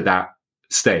that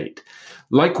state?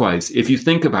 Likewise, if you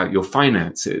think about your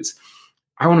finances,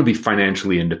 I want to be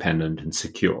financially independent and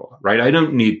secure, right? I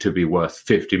don't need to be worth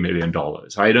 $50 million.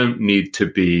 I don't need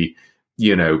to be,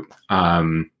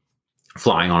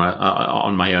 flying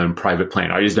on my own private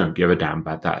plane. I just don't give a damn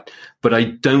about that. But I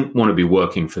don't want to be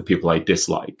working for people I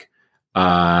dislike.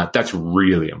 That's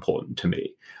really important to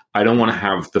me. I don't want to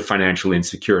have the financial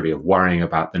insecurity of worrying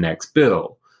about the next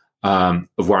bill, of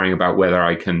worrying about whether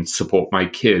I can support my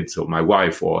kids or my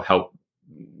wife or help,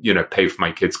 pay for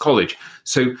my kids' college.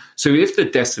 So if the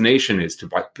destination is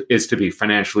to be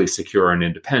financially secure and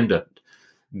independent,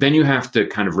 then you have to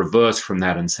kind of reverse from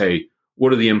that and say,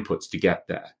 what are the inputs to get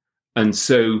there? And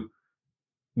so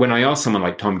when I asked someone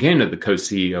like Tom Gaynor, the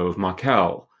co-CEO of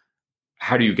Markel,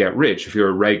 how do you get rich? If you're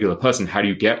a regular person, how do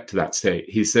you get to that state?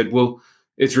 He said, well,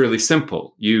 it's really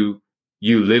simple. You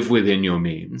live within your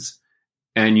means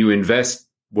and you invest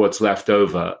what's left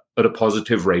over at a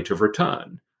positive rate of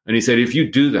return. And he said, if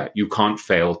you do that, you can't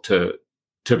fail to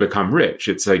become rich.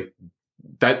 It's like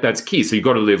that's key. So you've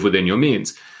got to live within your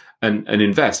means and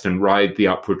invest and ride the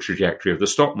upward trajectory of the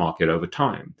stock market over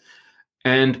time.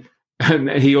 And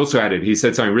he also added, he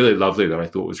said something really lovely that I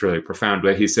thought was really profound,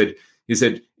 where he said,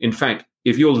 in fact,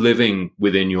 if you're living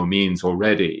within your means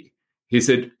already, he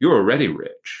said, you're already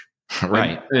rich.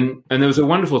 Right. And there was a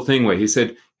wonderful thing where he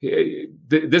said,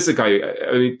 this is a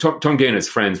guy, Tom Gaynor's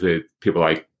friends with people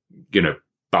like,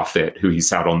 Buffett, who he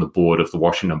sat on the board of the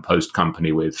Washington Post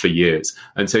company with for years.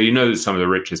 And so he knows some of the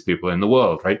richest people in the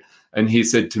world, right? And he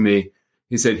said to me,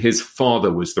 his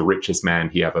father was the richest man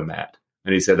he ever met.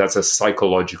 And he said, that's a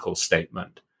psychological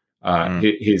statement.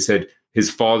 He said his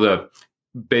father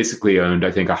basically owned,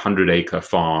 I think, 100-acre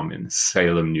farm in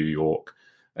Salem, New York.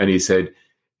 And he said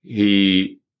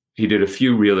he did a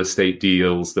few real estate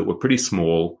deals that were pretty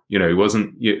small. He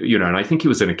wasn't, and I think he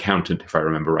was an accountant, if I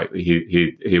remember rightly.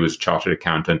 He was a chartered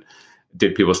accountant,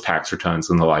 did people's tax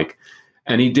returns and the like.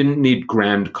 And he didn't need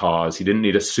grand cars. He didn't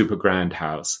need a super grand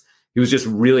house. He was just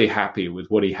really happy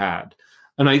with what he had.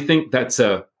 And I think that's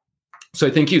a So I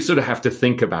think you sort of have to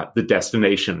think about the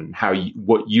destination and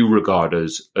what you regard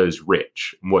as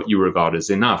rich and what you regard as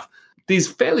enough.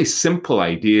 These fairly simple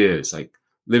ideas like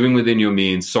living within your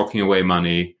means, socking away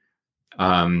money,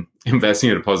 investing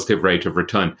at a positive rate of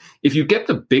return. If you get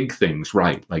the big things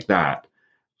right like that,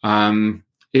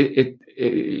 you're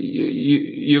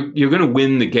going to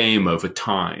win the game over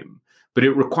time. But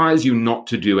it requires you not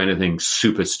to do anything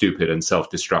super stupid and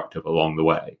self-destructive along the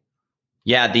way.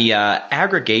 Yeah, the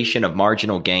aggregation of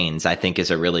marginal gains, I think,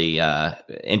 is a really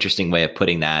interesting way of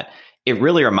putting that. It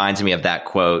really reminds me of that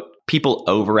quote: people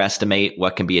overestimate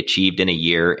what can be achieved in a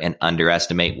year and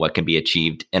underestimate what can be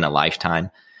achieved in a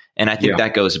lifetime. And I think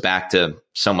that goes back to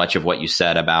so much of what you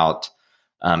said about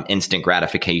instant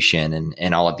gratification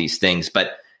and all of these things.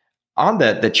 But on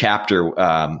the chapter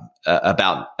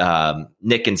about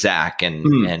Nick and Zach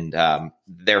and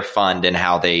their fund and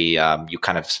how they you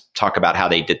kind of talk about how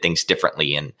they did things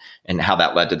differently and how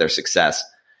that led to their success.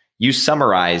 You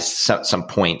summarized some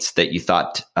points that you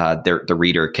thought the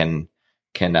reader can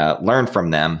learn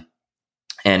from them.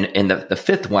 And the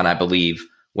fifth one, I believe,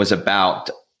 was about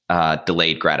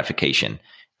delayed gratification.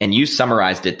 And you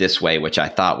summarized it this way, which I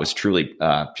thought was truly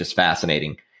just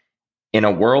fascinating. In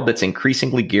a world that's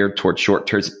increasingly geared toward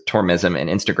short-termism and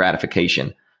instant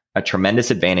gratification, a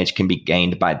tremendous advantage can be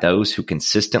gained by those who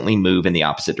consistently move in the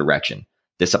opposite direction.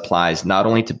 This applies not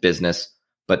only to business,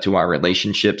 but to our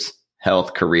relationships,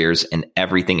 health, careers, and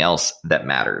everything else that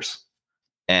matters.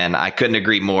 And I couldn't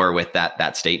agree more with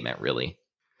that statement, really.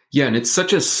 Yeah, and it's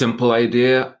such a simple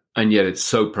idea, and yet it's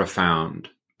so profound,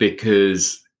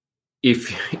 because if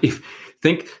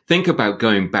think about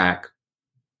going back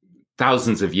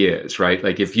thousands of years, right?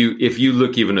 Like if you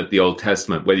look even at the Old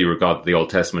Testament, whether you regard the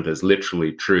Old Testament as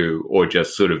literally true or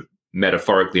just sort of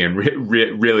metaphorically and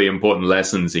really important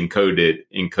lessons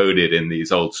encoded in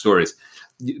these old stories,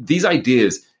 these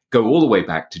ideas go all the way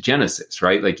back to Genesis,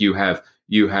 right? Like you have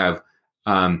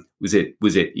was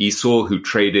it Esau who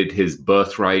traded his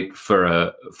birthright for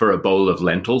a bowl of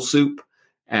lentil soup,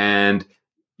 and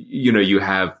you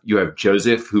have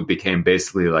Joseph, who became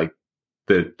basically like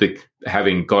the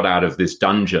having got out of this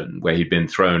dungeon where he'd been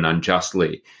thrown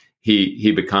unjustly,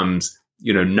 he becomes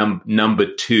number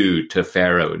two to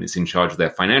Pharaoh and is in charge of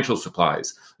their financial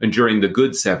supplies. And during the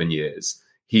good 7 years,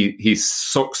 he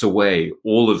socks away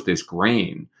all of this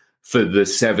grain for the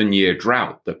 7-year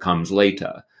drought that comes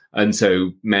later, and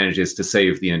so manages to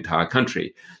save the entire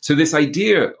country. So this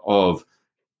idea of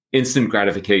instant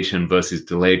gratification versus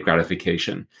delayed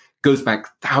gratification goes back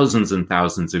thousands and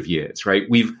thousands of years, right?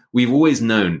 We've always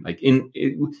known, like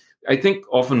I think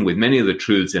often with many of the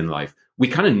truths in life, we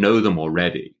kind of know them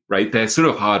already, right? They're sort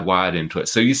of hardwired into it.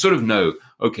 So you sort of know,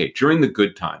 okay, during the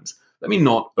good times, let me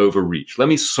not overreach. Let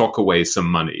me sock away some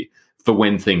money for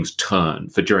when things turn,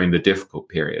 for during the difficult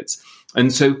periods.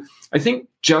 And so I think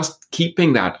just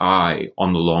keeping that eye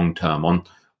on the long term,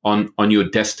 on your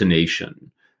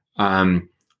destination,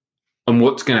 and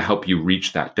what's going to help you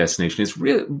reach that destination is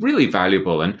really, really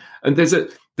valuable. And there's a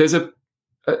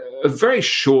very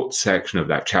short section of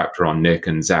that chapter on Nick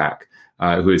and Zach,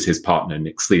 who is his partner,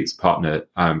 Nick Sleep's partner,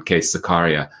 Case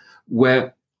Zakaria,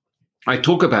 where I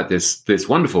talk about this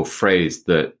wonderful phrase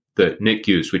that Nick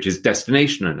used, which is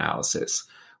destination analysis,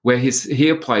 where he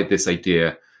applied this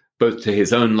idea both to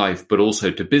his own life, but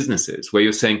also to businesses, where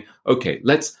you're saying, okay,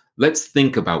 let's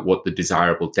think about what the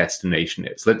desirable destination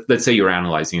is. Let's say you're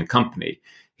analyzing a company.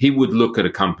 He would look at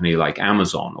a company like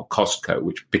Amazon or Costco,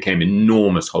 which became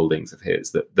enormous holdings of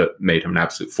his that made him an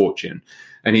absolute fortune.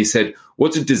 And he said,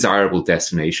 what's a desirable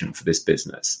destination for this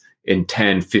business in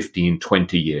 10, 15,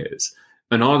 20 years?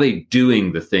 And are they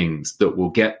doing the things that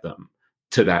will get them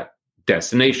to that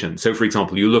destination? So, for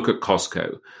example, you look at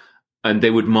Costco, and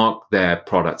they would mark their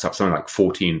products up something like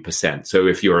 14%. So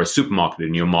if you're a supermarket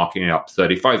and you're marking it up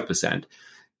 35%,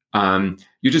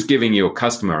 you're just giving your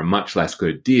customer a much less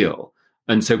good deal.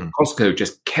 And so Costco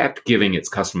just kept giving its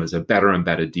customers a better and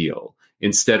better deal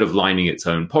instead of lining its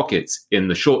own pockets in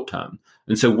the short term.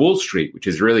 And so Wall Street, which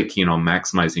is really keen on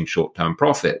maximizing short-term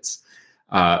profits,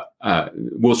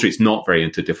 Wall Street's not very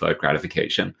into deferred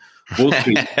gratification. Wall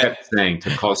Street kept saying to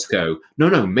Costco,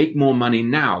 no, make more money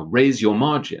now, raise your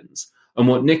margins. And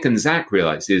what Nick and Zach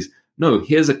realized is, no,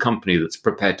 here's a company that's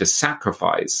prepared to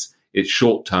sacrifice its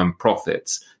short-term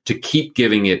profits to keep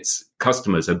giving its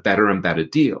customers a better and better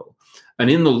deal. And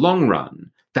in the long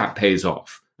run, that pays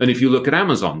off. And if you look at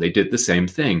Amazon, they did the same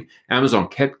thing. Amazon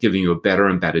kept giving you a better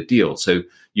and better deal. So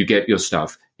you get your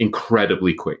stuff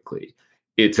incredibly quickly.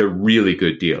 It's a really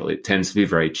good deal. It tends to be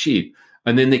very cheap.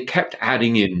 And then they kept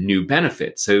adding in new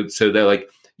benefits. So they're like,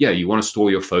 yeah, you want to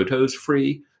store your photos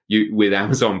free? with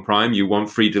Amazon Prime, you want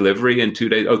free delivery in 2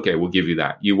 days. Okay, we'll give you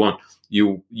that. You want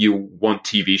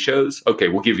TV shows? Okay,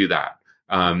 we'll give you that.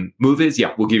 Movies?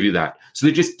 Yeah, we'll give you that. So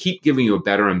they just keep giving you a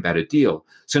better and better deal.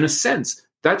 So in a sense,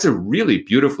 that's a really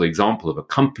beautiful example of a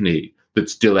company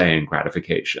that's delaying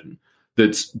gratification,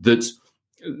 that's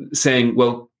saying,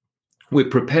 well, we're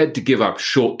prepared to give up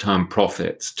short-term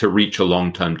profits to reach a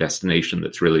long-term destination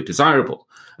that's really desirable.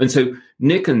 And so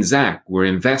Nick and Zach were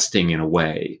investing in a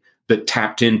way that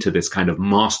tapped into this kind of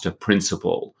master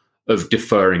principle of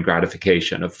deferring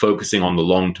gratification, of focusing on the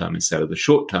long term instead of the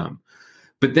short term.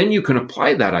 But then you can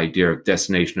apply that idea of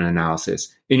destination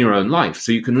analysis in your own life.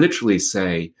 So you can literally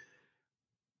say,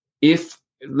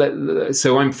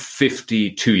 so I'm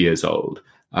 52 years old,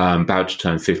 about to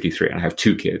turn 53, and I have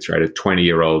two kids, right? A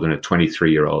 20-year-old and a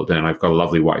 23-year-old. And I've got a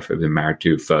lovely wife I've been married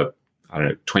to for,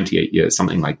 28 years,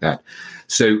 something like that.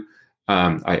 So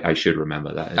I should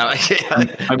remember that.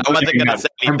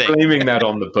 I'm blaming that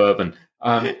on the bourbon.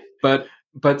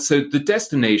 But so the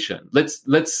destination,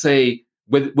 let's say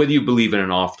whether you believe in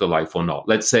an afterlife or not,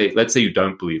 let's say you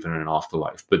don't believe in an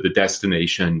afterlife, but the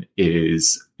destination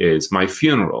is my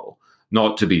funeral.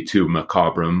 Not to be too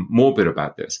macabre and morbid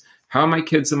about this. How are my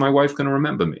kids and my wife going to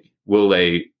remember me? Will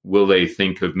they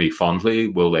think of me fondly?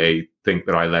 Will they think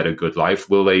that I led a good life?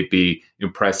 Will they be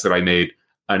impressed that I made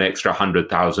an extra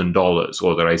 $100,000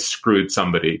 or that I screwed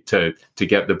somebody to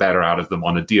get the better out of them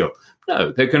on a deal?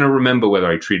 No, they're going to remember whether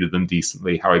I treated them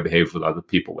decently, how I behaved with other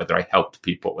people, whether I helped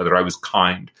people, whether I was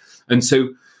kind. And so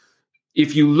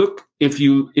if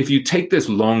you take this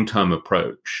long-term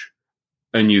approach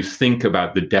and you think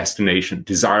about the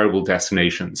desirable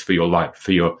destinations for your life,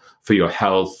 for your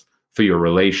health, for your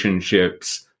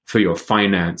relationships, for your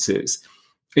finances,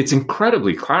 it's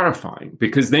incredibly clarifying,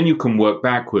 because then you can work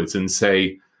backwards and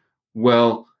say,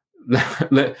 well,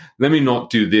 let me not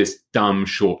do this dumb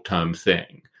short-term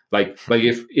thing. Like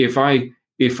if I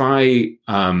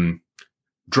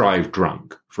drive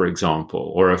drunk, for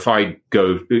example, or if I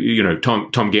go,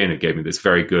 Tom Gaynor gave me this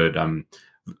very good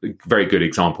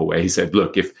example where he said,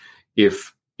 look, if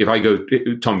I go,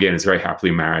 Tom Gaynor is very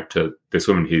happily married to this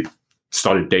woman he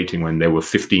started dating when they were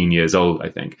 15 years old, I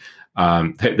think.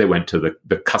 They went to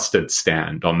the custard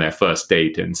stand on their first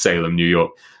date in Salem, New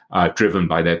York, driven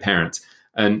by their parents.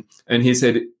 And he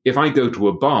said, if I go to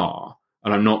a bar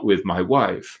and I'm not with my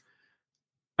wife,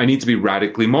 I need to be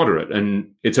radically moderate.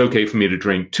 And it's okay for me to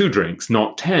drink 2 drinks,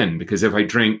 not 10, because if I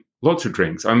drink lots of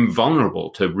drinks, I'm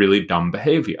vulnerable to really dumb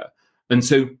behavior. And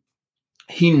so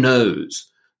he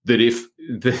knows that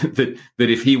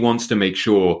if he wants to make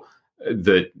sure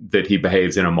that he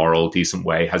behaves in a moral, decent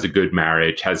way, has a good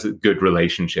marriage, has good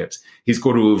relationships, he's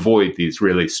got to avoid these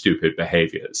really stupid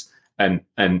behaviors. And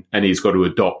he's got to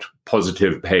adopt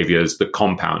positive behaviors that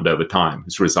compound over time.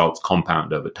 His results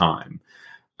compound over time.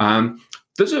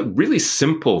 Those are really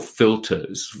simple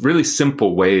filters, really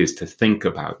simple ways to think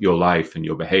about your life and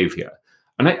your behavior.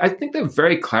 And I think they're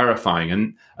very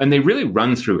clarifying, and they really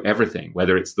run through everything,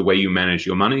 whether it's the way you manage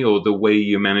your money or the way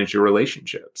you manage your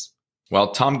relationships.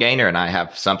 Well, Tom Gaynor and I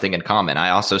have something in common. I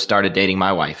also started dating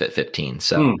my wife at 15.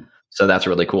 So that's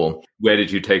really cool. Where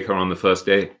did you take her on the first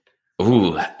date?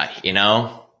 Ooh,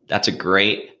 that's a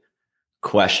great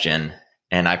question.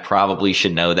 And I probably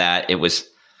should know that. It was,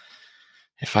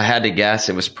 if I had to guess,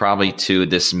 it was probably to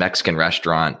this Mexican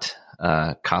restaurant,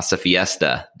 Casa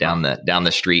Fiesta down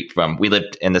the street from, we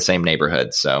lived in the same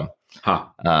neighborhood. So,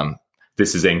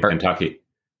 this is in Kentucky.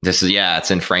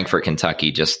 It's in Frankfort,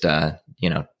 Kentucky, just,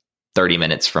 30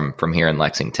 minutes from here in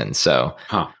Lexington. So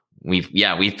we've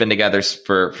been together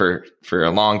for a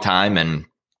long time, and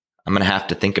I'm going to have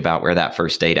to think about where that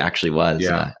first date actually was.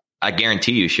 Yeah. I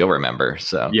guarantee you she'll remember.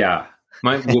 So yeah,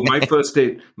 my first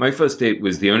date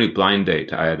was the only blind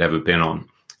date I had ever been on.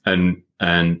 And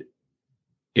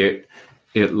it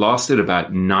lasted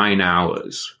about 9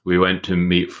 hours. We went to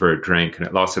meet for a drink, and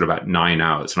it lasted about 9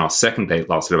 hours. And our second date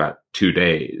lasted about 2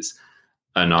 days.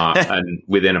 And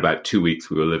within about 2 weeks,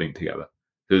 we were living together.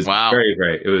 It was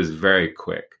it was very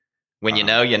quick. When you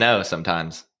know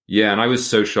sometimes. Yeah, and I was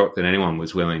so shocked that anyone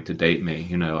was willing to date me.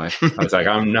 I was like,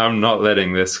 I'm not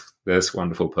letting this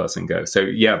wonderful person go. So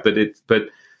yeah,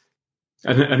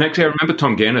 and actually, I remember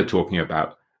Tom Gaynor talking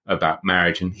about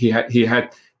marriage, and he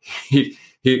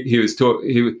was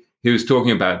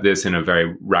talking about this in a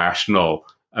very rational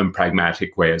and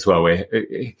pragmatic way as well. Where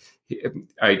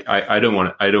I don't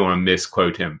want to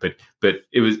misquote him, but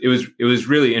it was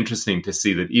really interesting to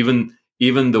see that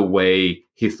even the way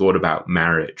he thought about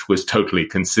marriage was totally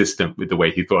consistent with the way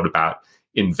he thought about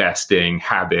investing,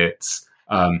 habits,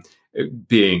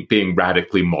 being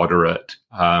radically moderate,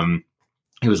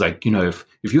 he was like,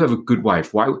 if you have a good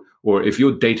wife, why, or if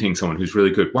you're dating someone who's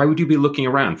really good, why would you be looking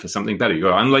around for something better?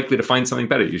 You're unlikely to find something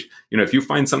better. If you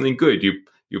find something good, you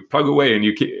plug away, and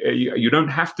you don't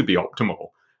have to be optimal.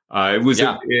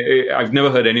 I've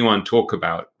never heard anyone talk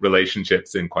about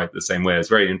relationships in quite the same way. It's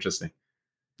very interesting.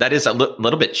 That is a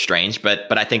little bit strange,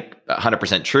 but I think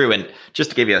 100% true. And just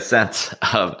to give you a sense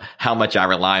of how much I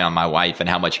rely on my wife and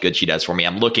how much good she does for me,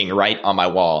 I'm looking right on my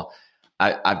wall.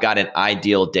 I've got an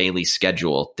ideal daily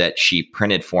schedule that she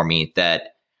printed for me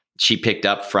that she picked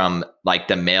up from like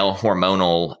the male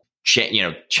hormonal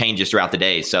changes throughout the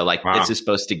day. So like This is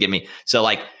supposed to give me, so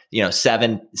like,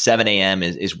 7 a.m.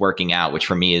 is working out, which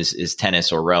for me is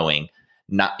tennis or rowing.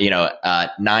 9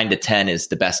 to 10 is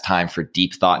the best time for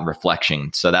deep thought and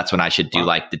reflection. So that's when I should do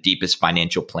like the deepest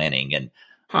financial planning. And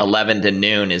 11 to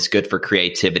noon is good for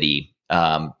creativity.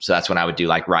 So that's when I would do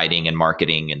like writing and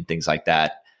marketing and things like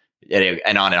that.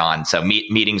 And on and on. So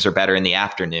meetings are better in the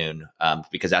afternoon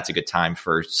because that's a good time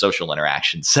for social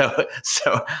interaction. So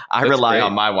I rely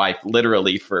on my wife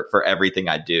literally for everything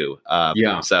I do.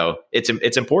 So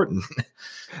it's important.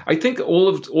 I think all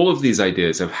of these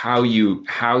ideas of how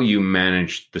you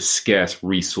manage the scarce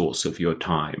resource of your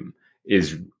time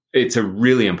it's a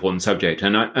really important subject.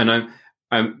 And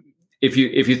I'm if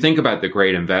you think about the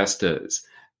great investors,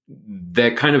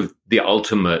 they're kind of the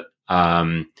ultimate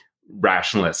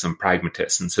rationalists and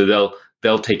pragmatists, and so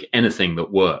they'll take anything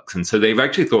that works. And so they've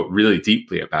actually thought really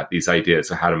deeply about these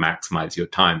ideas of how to maximize your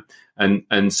time.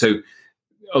 And so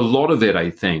a lot of it, I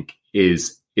think,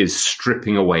 is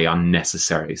stripping away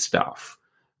unnecessary stuff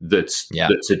that's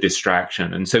a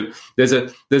distraction. And so there's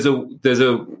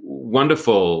a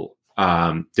wonderful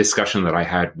discussion that I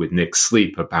had with Nick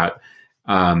Sleep about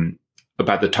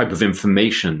the type of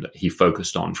information that he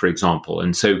focused on, for example.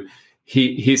 And so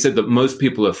he said that most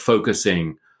people are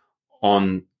focusing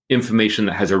on information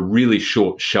that has a really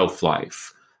short shelf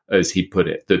life, as he put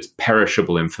it, that's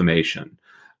perishable information.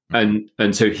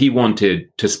 And so he wanted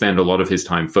to spend a lot of his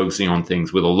time focusing on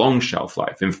things with a long shelf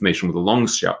life, information with a long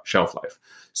shelf life.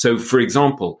 So, for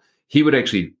example, he would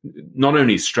actually not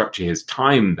only structure his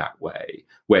time that way,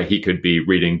 where he could be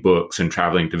reading books and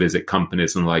traveling to visit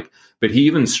companies and but he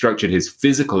even structured his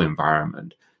physical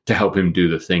environment to help him do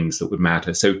the things that would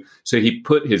matter. So he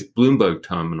put his Bloomberg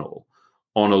terminal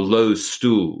on a low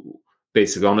stool,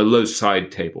 basically on a low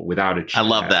side table without a chair. I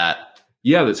love that.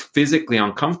 Yeah, that's physically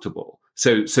uncomfortable.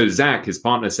 So Zach, his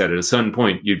partner, said at a certain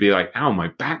point, you'd be like, ow, my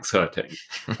back's hurting.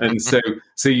 And so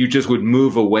you just would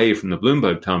move away from the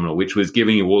Bloomberg terminal, which was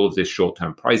giving you all of this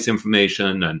short-term price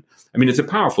information. And I mean, it's a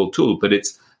powerful tool, but it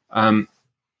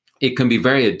can be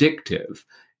very addictive.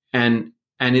 And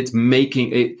it's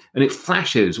making it, and it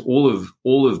flashes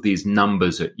all of these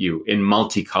numbers at you in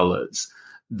multicolors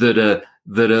that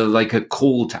are like a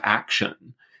call to action.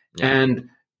 Yeah.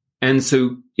 And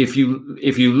so if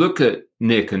you look at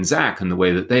Nick and Zach and the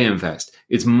way that they invest,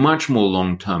 it's much more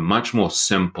long-term, much more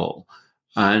simple.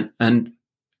 And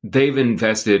they've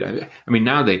invested, I mean,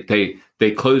 now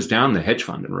they closed down the hedge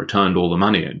fund and returned all the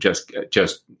money and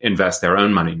just invest their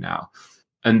own money now.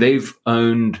 And they've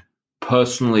owned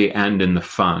personally and in the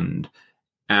fund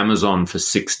Amazon for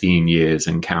 16 years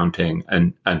and counting,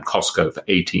 and Costco for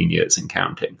 18 years and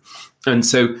counting. And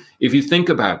so if you think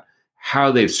about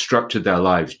how they've structured their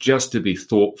lives just to be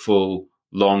thoughtful,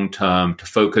 long-term, to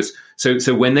focus.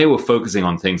 So when they were focusing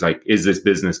on things like, is this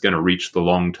business going to reach the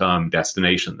long-term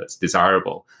destination that's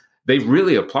desirable? They've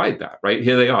really applied that, right?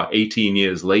 Here they are 18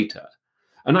 years later.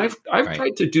 And I've right.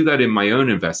 tried to do that in my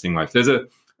own investing life. There's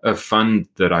a fund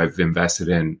that I've invested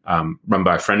in, run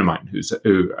by a friend of mine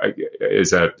who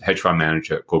is a hedge fund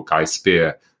manager called Guy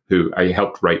Spear, who I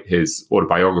helped write his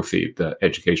autobiography, The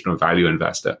Educational Value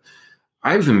Investor.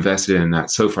 I've invested in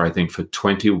that so far, I think, for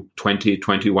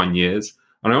 21 years.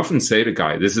 And I often say to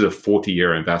Guy, this is a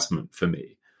 40-year investment for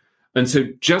me. And so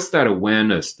just that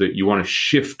awareness that you want to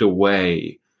shift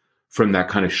away from that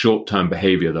kind of short-term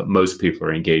behavior that most people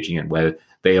are engaging in, where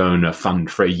they own a fund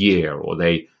for a year, or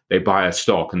they buy a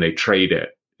stock and they trade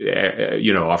it,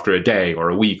 after a day or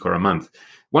a week or a month.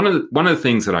 One of the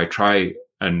things that I try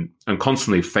and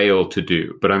constantly fail to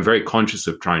do, but I'm very conscious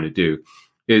of trying to do,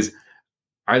 is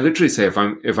I literally say,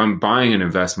 if I'm buying an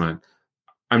investment,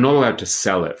 I'm not allowed to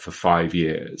sell it for 5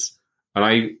 years. And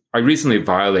I recently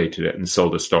violated it and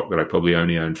sold a stock that I probably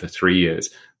only owned for 3 years.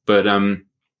 But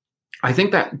I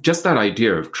think that just that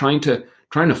idea of trying to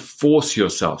force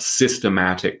yourself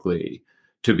systematically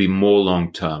to be more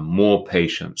long-term, more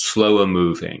patient, slower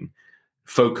moving,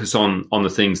 focus on the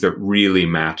things that really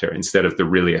matter instead of the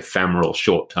really ephemeral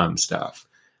short-term stuff.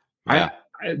 Yeah.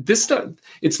 This stuff,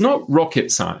 it's not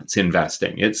rocket science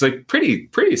investing. It's like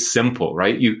pretty simple,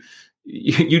 right?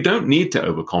 you don't need to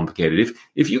overcomplicate it.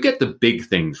 If you get the big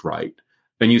things right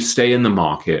and you stay in the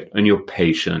market and you're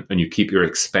patient and you keep your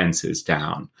expenses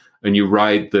down and you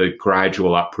ride the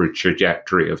gradual upward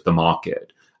trajectory of the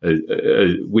market,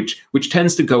 which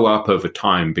tends to go up over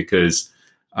time because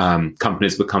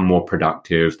companies become more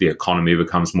productive, the economy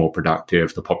becomes more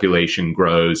productive, the population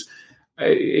grows.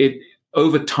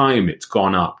 Over time, it's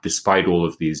gone up despite all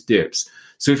of these dips.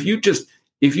 So if you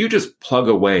just plug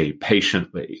away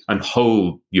patiently and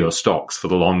hold your stocks for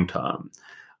the long term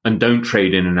and don't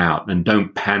trade in and out and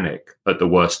don't panic at the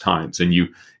worst times, and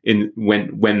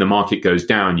when the market goes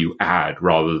down, you add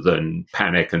rather than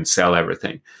panic and sell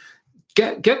everything.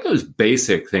 Get those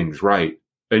basic things right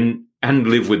and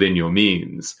live within your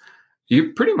means.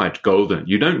 You're pretty much golden.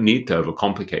 You don't need to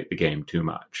overcomplicate the game too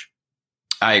much.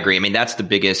 I agree. I mean, that's the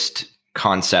biggest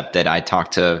concept that I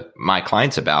talk to my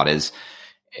clients about is,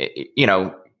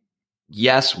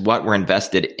 yes, what we're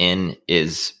invested in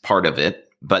is part of it,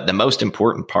 but the most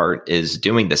important part is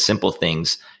doing the simple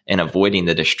things and avoiding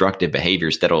the destructive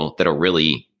behaviors that'll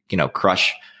really,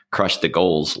 crush the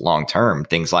goals long term.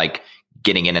 Things like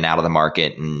getting in and out of the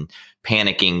market and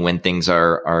panicking when things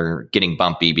are getting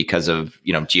bumpy because of,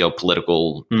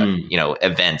 geopolitical,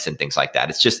 events and things like that.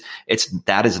 It's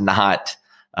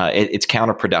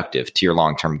counterproductive to your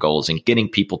long-term goals, and getting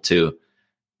people to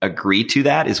agree to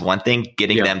that is one thing.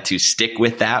 Getting them to stick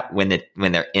with that when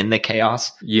they're in the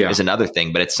chaos is another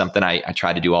thing, but it's something I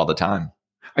try to do all the time.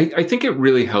 I think it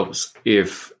really helps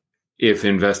if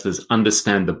investors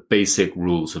understand the basic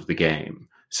rules of the game,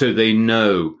 so they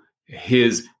know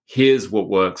here's what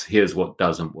works, here's what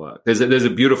doesn't work. There's a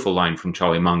beautiful line from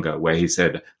Charlie Munger where he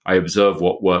said, "I observe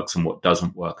what works and what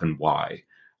doesn't work and why."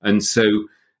 And so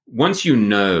once you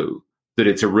know that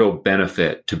it's a real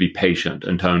benefit to be patient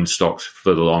and to own stocks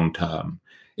for the long term,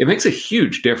 it makes a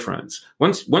huge difference.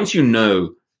 Once you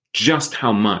know just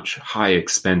how much high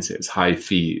expenses, high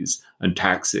fees, and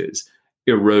taxes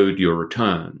erode your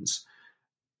returns,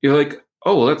 you're like,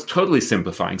 oh, well, that's totally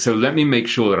simplifying. So let me make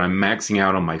sure that I'm maxing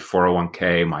out on my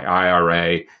 401k, my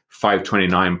IRA,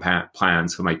 529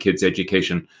 plans for my kids'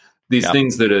 education. These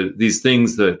things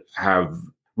that have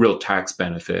real tax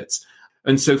benefits.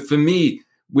 And so for me,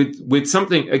 with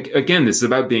something, again, this is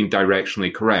about being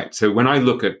directionally correct. So when I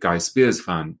look at Guy Spears'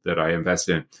 fund that I invest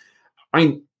in,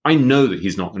 I know that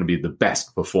he's not going to be the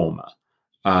best performer.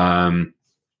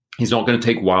 He's not going to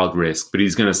take wild risks, but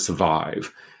he's going to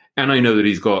survive. And I know that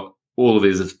he's got all of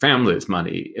his family's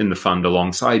money in the fund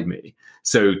alongside me.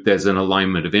 So there's an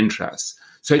alignment of interests.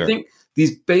 So I think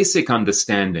these basic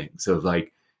understandings of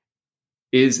like,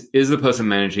 is the person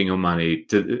managing your money,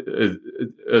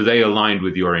 are they aligned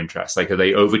with your interests? Like, are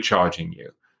they overcharging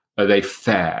you? Are they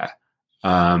fair?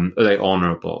 Are they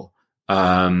honorable?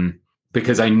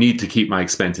 Because I need to keep my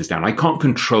expenses down. I can't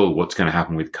control what's going to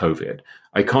happen with COVID.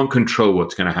 I can't control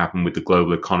what's going to happen with the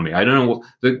global economy. I don't know what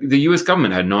the US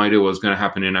government had no idea what was going to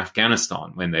happen in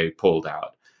Afghanistan when they pulled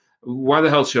out. Why the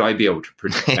hell should I be able to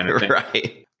predict anything?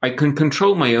 Right. I can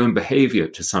control my own behavior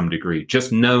to some degree,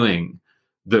 just knowing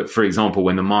that, for example,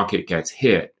 when the market gets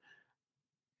hit,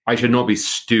 I should not be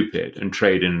stupid and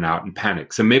trade in and out and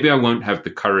panic. So maybe I won't have the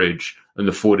courage and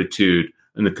the fortitude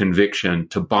and the conviction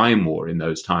to buy more in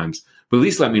those times, but at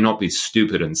least let me not be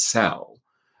stupid and sell.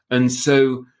 And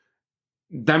so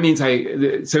that means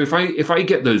if I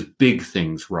get those big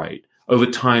things right, over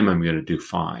time, I'm going to do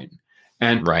fine.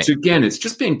 And so again, it's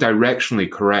just being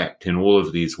directionally correct in all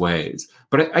of these ways.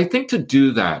 But I think to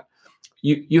do that,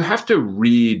 you have to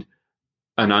read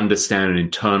and understand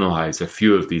and internalize a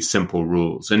few of these simple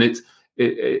rules. And I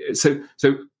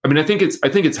think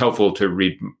it's helpful to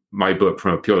read my book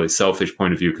from a purely selfish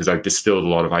point of view, because I've distilled a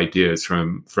lot of ideas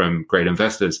from great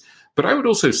investors. But I would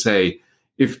also say,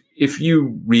 if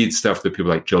you read stuff that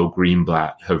people like Joel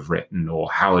Greenblatt have written,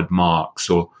 or Howard Marks,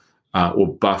 or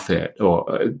Buffett,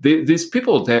 or these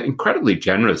people, they're incredibly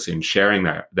generous in sharing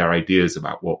their ideas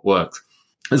about what works.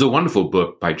 There's a wonderful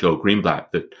book by Joel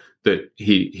Greenblatt that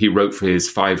he wrote for his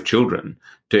 5 children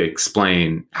to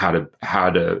explain how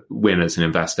to win as an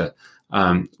investor.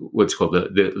 What's called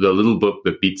the little book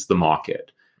that beats the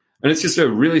market, and it's just a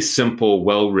really simple,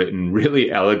 well written,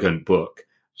 really elegant book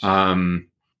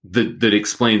that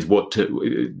explains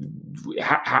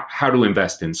how to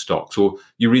invest in stocks. Or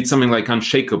you read something like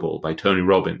Unshakable by Tony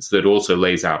Robbins that also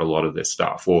lays out a lot of this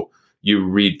stuff. Or you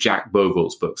read Jack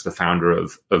Bogle's books, the founder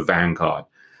of Vanguard,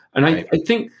 and I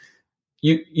think.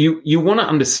 You want to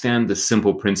understand the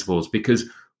simple principles, because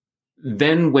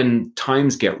then when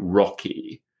times get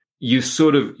rocky,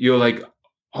 you're like,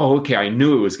 oh, okay, I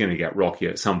knew it was going to get rocky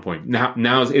at some point.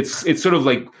 Now it's sort of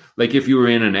like if you were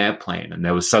in an airplane and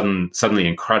there was suddenly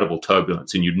incredible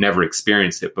turbulence and you'd never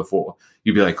experienced it before,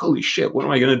 you'd be like, holy shit, what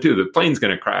am I going to do? The plane's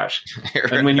going to crash.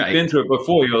 Right. And when you've been through it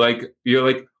before, you're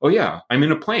like, oh yeah, I'm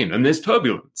in a plane and there's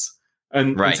turbulence.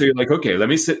 And so you're like, okay, let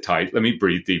me sit tight, let me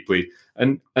breathe deeply.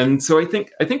 And so I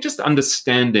think just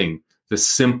understanding the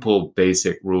simple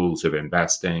basic rules of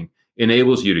investing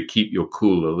enables you to keep your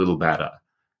cool a little better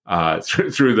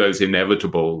through those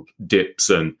inevitable dips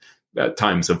and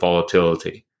times of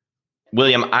volatility.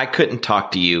 William, I couldn't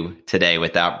talk to you today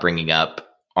without bringing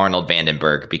up Arnold van den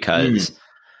Berg, because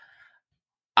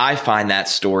I find that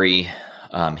story,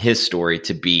 his story,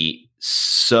 to be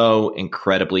so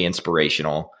incredibly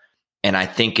inspirational. And I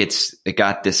think it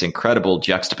got this incredible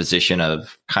juxtaposition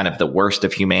of kind of the worst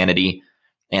of humanity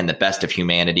and the best of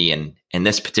humanity. And in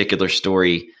this particular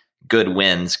story, good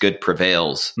wins, good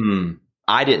prevails.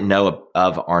 I didn't know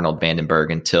of Arnold van den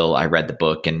Berg until I read the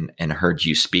book and heard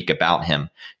you speak about him.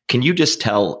 Can you just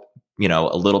tell,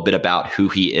 a little bit about who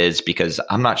he is? Because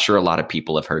I'm not sure a lot of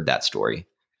people have heard that story.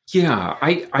 Yeah,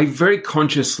 I very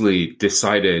consciously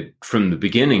decided from the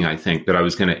beginning, I think, that I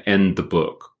was going to end the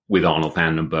book with Arnold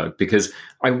van den Berg, because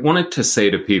I wanted to say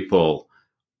to people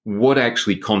what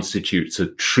actually constitutes a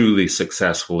truly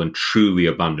successful and truly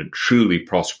abundant, truly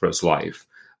prosperous life.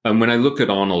 And when I look at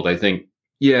Arnold, I think,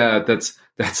 yeah, that's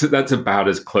about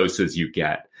as close as you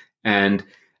get. And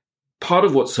part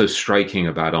of what's so striking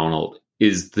about Arnold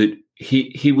is that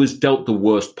he was dealt the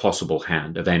worst possible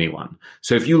hand of anyone.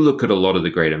 So if you look at a lot of the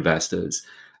great investors,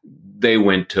 they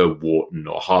went to Wharton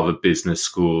or Harvard Business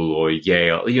School or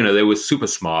Yale. They were super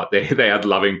smart. They had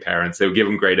loving parents. They were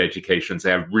given great educations. They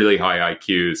have really high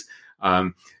IQs.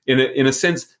 In a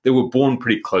sense, they were born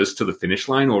pretty close to the finish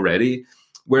line already.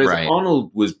 Whereas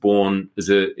Arnold was born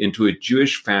into a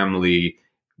Jewish family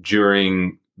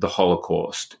during the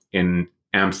Holocaust in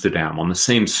Amsterdam on the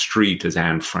same street as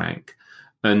Anne Frank.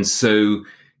 And so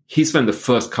he spent the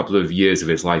first couple of years of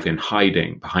his life in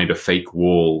hiding behind a fake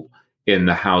wall in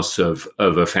the house of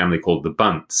a family called the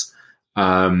Bunts,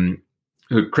 a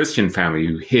Christian family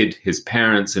who hid his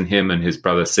parents and him and his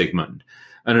brother Sigmund.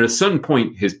 And at a certain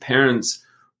point, his parents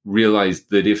realized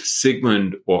that if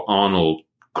Sigmund or Arnold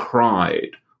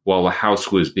cried while the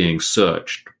house was being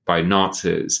searched by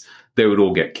Nazis, they would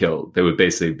all get killed. They would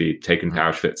basically be taken to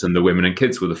Auschwitz, and the women and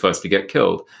kids were the first to get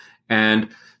killed. And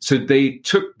so they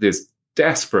took this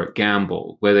desperate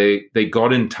gamble where they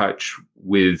got in touch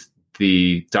with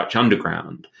the Dutch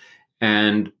underground,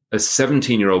 and a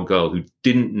 17-year-old girl who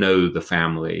didn't know the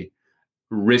family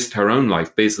risked her own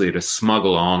life basically to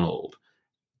smuggle Arnold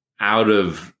out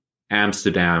of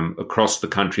Amsterdam across the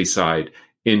countryside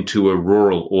into a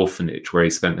rural orphanage where he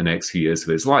spent the next few years of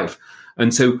his life.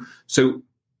 And so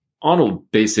Arnold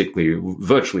basically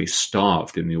virtually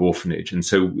starved in the orphanage. And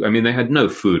so, they had no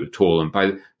food at all. And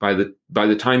by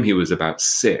the time he was about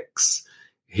 6,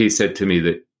 he said to me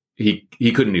that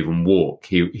he couldn't even walk.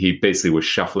 He basically was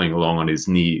shuffling along on his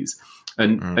knees.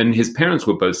 And his parents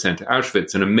were both sent to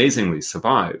Auschwitz and amazingly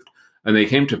survived. And they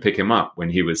came to pick him up when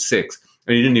he was 6,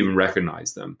 and he didn't even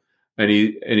recognize them. And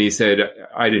he said,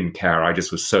 I didn't care. I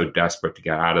just was so desperate to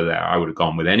get out of there. I would have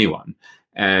gone with anyone.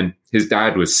 And his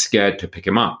dad was scared to pick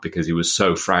him up because he was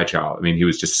so fragile. He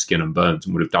was just skin and bones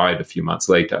and would have died a few months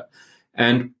later.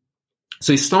 And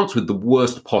so he starts with the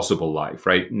worst possible life,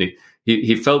 right? And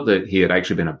he felt that he had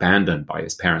actually been abandoned by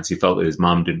his parents. He felt that his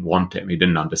mom didn't want him. He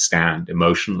didn't understand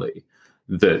emotionally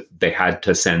that they had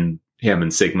to send him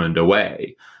and Sigmund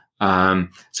away. So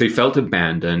he felt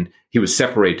abandoned. He was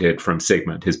separated from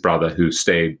Sigmund, his brother, who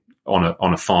stayed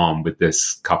on a farm with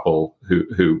this couple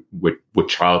who were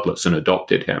childless and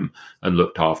adopted him and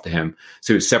looked after him.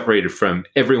 So he was separated from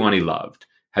everyone he loved,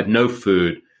 had no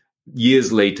food.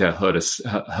 Years later, heard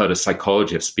a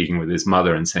psychologist speaking with his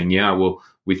mother and saying, yeah, well,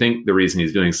 we think the reason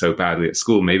he's doing so badly at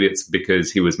school, maybe it's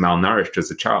because he was malnourished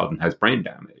as a child and has brain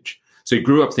damage. So he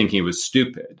grew up thinking he was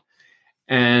stupid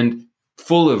and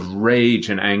full of rage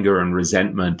and anger and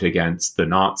resentment against the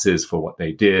Nazis for what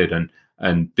they did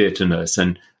and bitterness.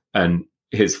 And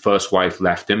his first wife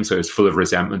left him, so he was full of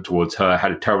resentment towards her,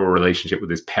 had a terrible relationship with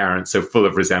his parents, so full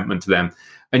of resentment to them,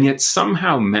 and yet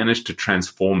somehow managed to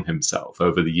transform himself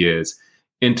over the years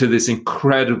into this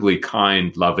incredibly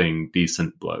kind, loving,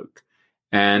 decent bloke.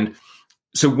 And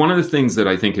so one of the things that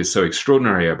I think is so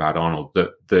extraordinary about Arnold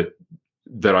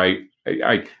that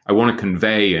I want to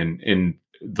convey in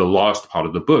the last part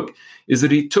of the book is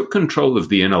that he took control of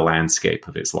the inner landscape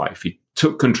of his life. He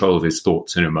took control of his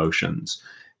thoughts and emotions.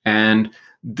 And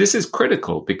this is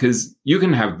critical because you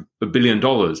can have $1 billion,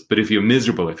 but if you're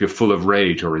miserable, if you're full of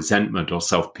rage or resentment or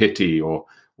self-pity or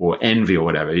or envy or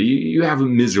whatever. You have a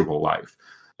miserable life.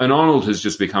 And Arnold has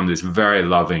just become this very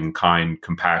loving, kind,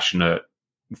 compassionate,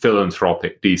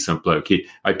 philanthropic, decent bloke.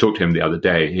 I talked to him the other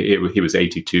day. He was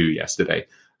 82 yesterday.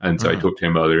 And so I talked to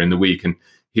him earlier in the week, and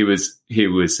he was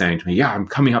saying to me, yeah, I'm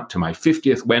coming up to my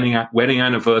 50th wedding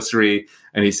anniversary.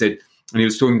 And he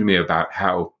was talking to me about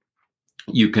how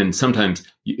you can sometimes,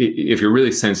 if you're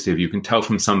really sensitive, you can tell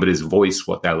from somebody's voice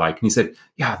what they're like. And he said,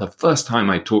 yeah, the first time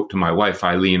I talked to my wife,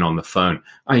 Eileen, on the phone,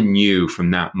 I knew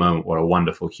from that moment what a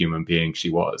wonderful human being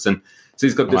she was. And so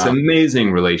he's got this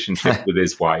amazing relationship with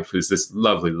his wife, who's this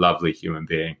lovely, lovely human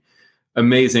being.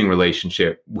 Amazing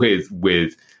relationship with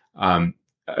his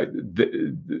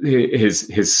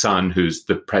son, who's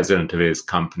the president of his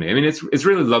company. I mean, it's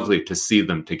really lovely to see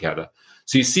them together.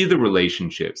 So you see the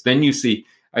relationships. Then you see,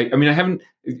 I haven't,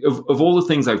 of all the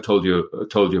things I've told you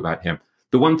about him,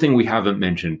 the one thing we haven't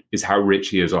mentioned is how rich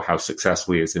he is or how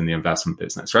successful he is in the investment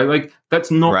business, right? Like,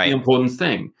 that's not the important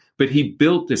thing. But he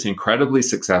built this incredibly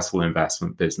successful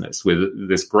investment business with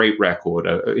this great record.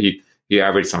 He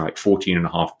averaged something like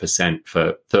 14.5%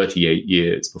 for 38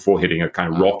 years before hitting a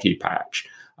kind of rocky patch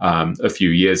a few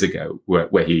years ago,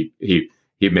 where he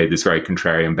made this very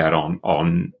contrarian bet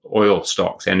on oil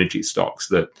stocks, energy stocks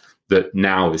that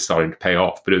now is starting to pay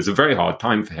off. But it was a very hard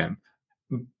time for him.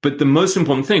 But the most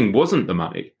important thing wasn't the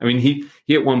money. I mean, he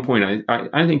at one point,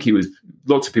 I think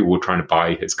lots of people were trying to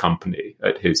buy his company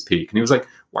at his peak. And he was like,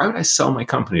 why would I sell my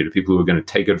company to people who are going to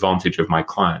take advantage of my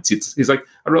clients? He's like,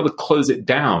 I'd rather close it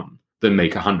down than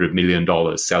make $100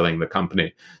 million selling the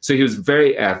company. So he was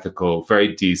very ethical,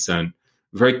 very decent,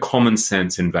 very common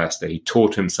sense investor. He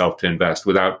taught himself to invest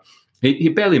he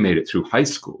barely made it through high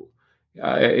school.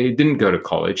 He didn't go to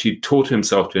college. He taught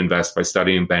himself to invest by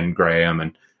studying Ben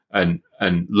Graham and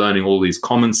learning all these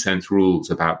common sense rules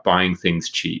about buying things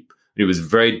cheap. He was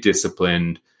very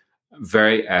disciplined,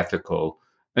 very ethical.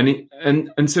 And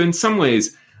so in some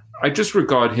ways, I just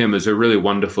regard him as a really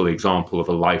wonderful example of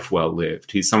a life well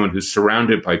lived. He's someone who's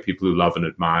surrounded by people who love and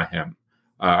admire him.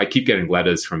 I keep getting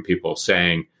letters from people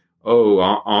saying, oh,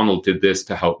 Arnold did this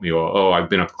to help me, or, oh, I've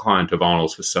been a client of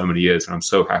Arnold's for so many years, and I'm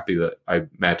so happy that I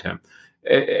met him.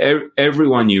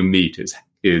 Everyone you meet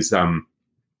is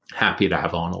happy to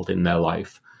have Arnold in their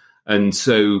life. And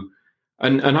so,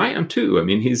 and I am too. I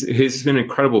mean, he's been an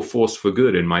incredible force for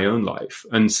good in my own life.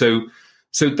 And so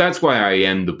that's why I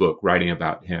end the book writing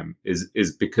about him,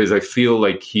 is because I feel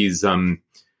like he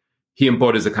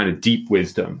embodies a kind of deep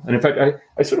wisdom. And in fact,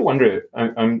 I sort of wonder,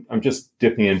 I'm just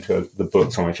dipping into the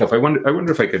books on my shelf. I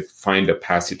wonder if I could find a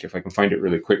passage, if I can find it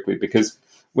really quickly, because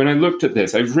when I looked at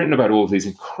this, I've written about all of these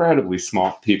incredibly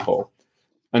smart people.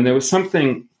 And there was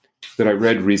something that I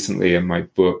read recently in my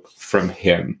book from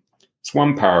him. It's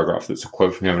one paragraph that's a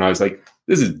quote from him. And I was like,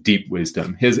 this is deep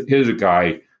wisdom. Here's a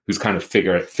guy who's kind of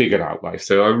figured out life.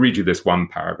 So I'll read you this one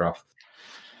paragraph.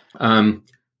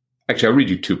 Actually, I'll read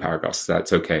you two paragraphs, so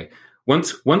that's okay.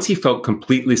 Once he felt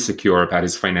completely secure about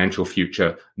his financial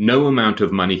future, no amount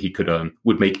of money he could earn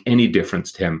would make any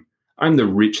difference to him. I'm the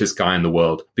richest guy in the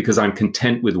world because I'm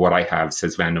content with what I have,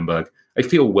 says Vandenberg. I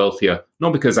feel wealthier,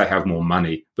 not because I have more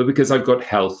money, but because I've got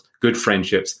health, good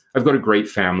friendships, I've got a great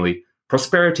family.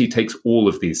 Prosperity takes all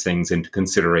of these things into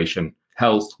consideration.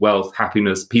 Health, wealth,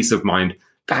 happiness, peace of mind.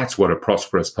 That's what a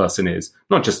prosperous person is,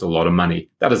 not just a lot of money.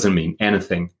 That doesn't mean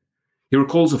anything. He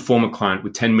recalls a former client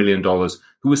with $10 million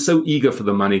who was so eager for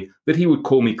the money that he would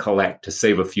call me collect to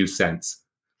save a few cents.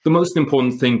 The most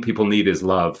important thing people need is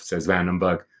love, says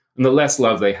Vandenberg. And the less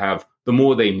love they have, the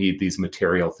more they need these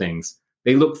material things.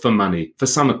 They look for money, for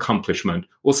some accomplishment,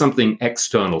 or something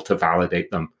external to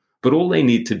validate them. But all they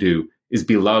need to do is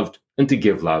be loved and to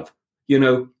give love. You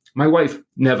know, my wife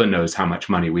never knows how much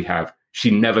money we have. She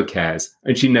never cares,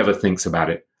 and she never thinks about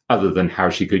it, other than how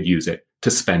she could use it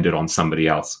to spend it on somebody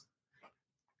else.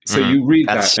 So you read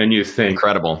that and you think,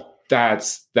 incredible.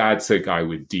 That's a guy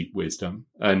with deep wisdom.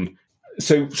 And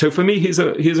so for me, he's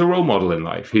a role model in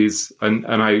life. And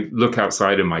I look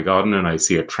outside in my garden and I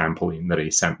see a trampoline that he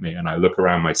sent me, and I look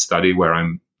around my study where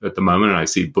I'm at the moment and I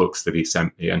see books that he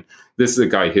sent me. And this is a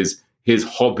guy, his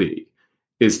hobby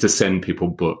is to send people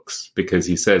books, because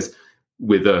he says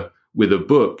with a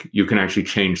book you can actually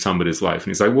change somebody's life.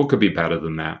 And he's like, what could be better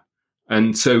than that?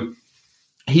 And so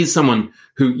he's someone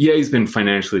who, he's been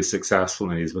financially successful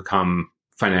and he's become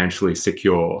financially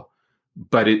secure,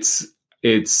 but it's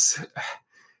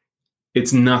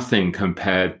nothing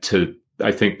compared to,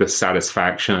 I think, the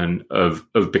satisfaction of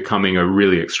becoming a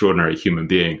really extraordinary human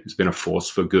being who's been a force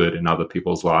for good in other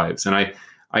people's lives. And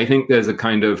I think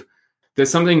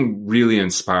there's something really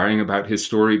inspiring about his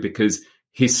story, because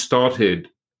he started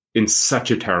in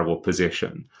such a terrible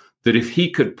position that if he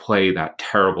could play that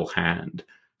terrible hand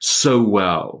so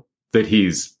well that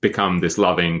he's become this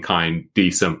loving, kind,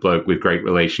 decent bloke with great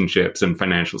relationships and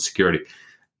financial security.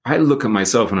 I look at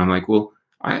myself and I'm like, well,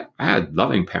 I had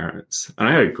loving parents and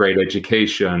I had a great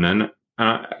education, and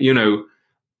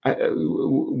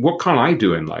what can't I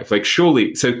do in life? Like,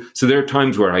 surely, so there are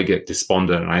times where I get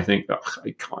despondent and I think,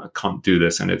 I can't do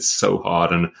this, and it's so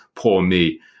hard, and poor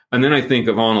me. And then I think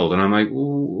of Arnold, and I'm like,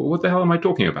 what the hell am I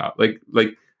talking about? Like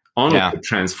Arnold could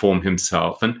transform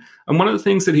himself, and one of the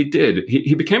things that he did,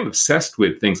 he became obsessed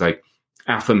with things like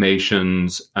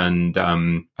affirmations and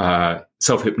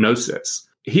self-hypnosis.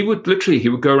 He would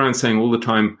go around saying all the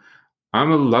time,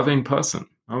 I'm a loving person.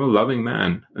 I'm a loving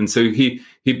man. And so he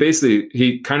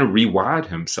kind of rewired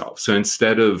himself. So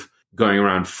instead of going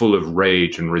around full of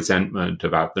rage and resentment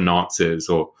about the Nazis,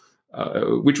 or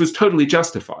which was totally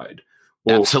justified.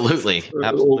 Absolutely.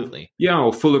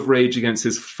 Or full of rage against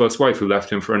his first wife who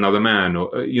left him for another man,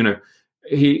 or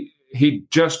he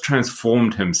just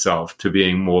transformed himself to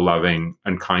being more loving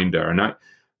and kinder. And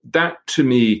that to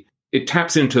me, it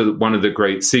taps into one of the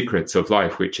great secrets of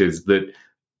life, which is that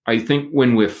I think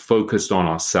when we're focused on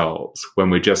ourselves, when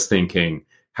we're just thinking,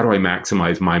 how do I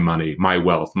maximize my money, my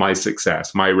wealth, my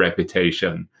success, my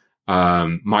reputation,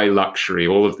 my luxury,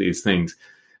 all of these things,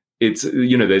 it's,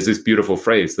 there's this beautiful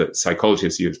phrase that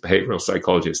psychologists use, behavioral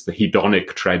psychologists, the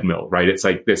hedonic treadmill, right? It's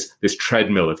like this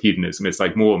treadmill of hedonism. It's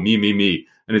like more me.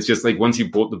 And it's just like, once you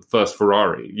bought the first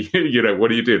Ferrari, what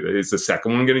do you do? Is the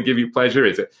second one going to give you pleasure?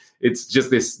 It's just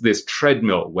this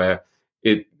treadmill where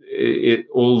it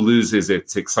all loses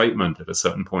its excitement at a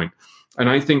certain point. And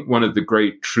I think one of the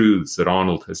great truths that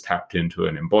Arnold has tapped into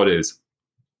and embodies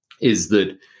is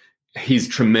that he's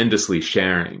tremendously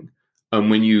sharing. And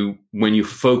when you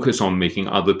focus on making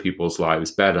other people's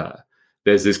lives better,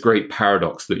 there's this great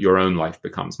paradox that your own life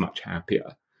becomes much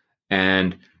happier.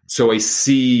 And so I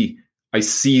see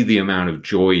the amount of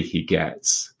joy he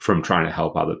gets from trying to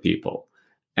help other people.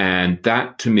 And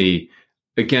that, to me,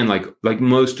 again, like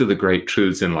most of the great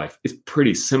truths in life, is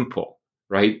pretty simple,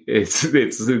 right?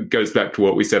 It goes back to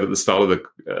what we said at the start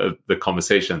of the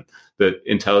conversation, that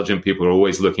intelligent people are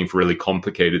always looking for really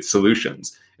complicated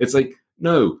solutions. It's like,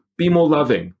 no, be more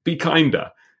loving, be kinder,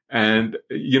 and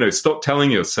stop telling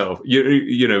yourself,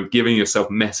 giving yourself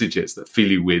messages that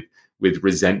fill you with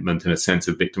resentment and a sense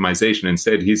of victimization.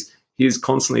 Instead, he's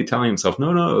constantly telling himself, no,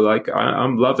 like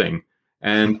I'm loving.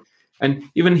 And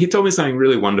even he told me something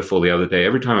really wonderful the other day.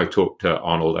 Every time I talk to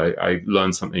Arnold, I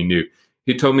learn something new.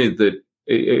 He told me that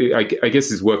I guess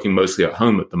he's working mostly at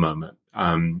home at the moment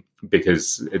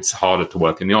because it's harder to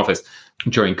work in the office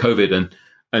during COVID.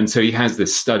 And so he has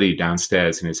this study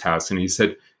downstairs in his house. And he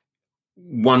said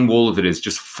one wall of it is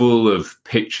just full of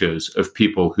pictures of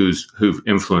people who've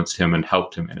influenced him and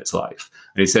helped him in his life.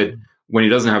 And he said when he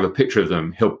doesn't have a picture of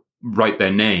them, he'll write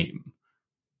their name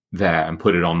there and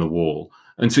put it on the wall.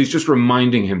 And so he's just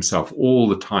reminding himself all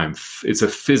the time. It's a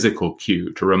physical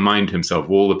cue to remind himself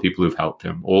of all the people who've helped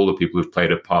him, all the people who've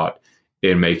played a part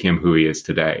in making him who he is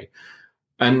today.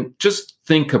 And just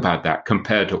think about that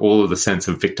compared to all of the sense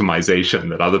of victimization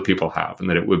that other people have and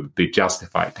that it would be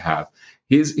justified to have.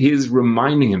 He's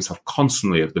reminding himself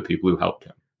constantly of the people who helped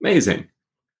him. Amazing.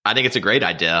 I think it's a great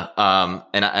idea.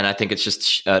 And I think it's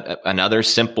just another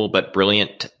simple but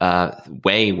brilliant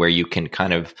way where you can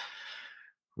kind of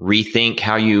rethink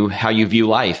how you view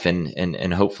life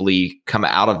and hopefully come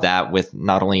out of that with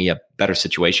not only a better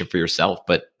situation for yourself,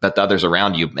 but the others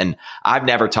around you. And I've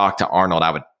never talked to Arnold.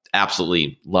 I would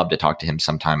absolutely love to talk to him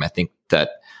sometime. I think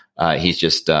that he's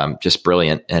just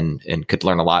brilliant and could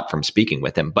learn a lot from speaking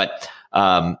with him. But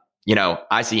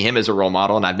I see him as a role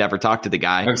model, and I've never talked to the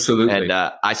guy. Absolutely. And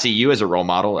I see you as a role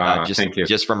model, thank you.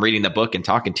 Just from reading the book and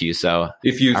talking to you. So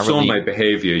if you saw my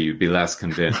behavior, you'd be less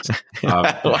convinced.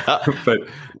 But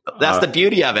that's the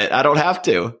beauty of it. I don't have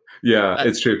to. Yeah,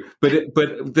 it's true. But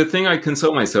the thing I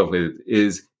console myself with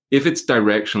is if it's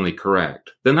directionally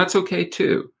correct, then that's okay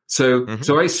too. So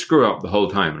I screw up the whole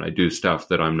time and I do stuff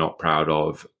that I'm not proud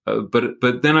of.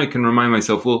 But then I can remind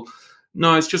myself, well,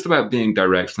 no, it's just about being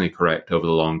directionally correct over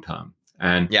the long term.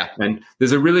 And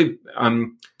there's a really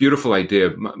beautiful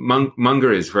idea.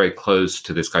 Munger is very close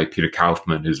to this guy, Peter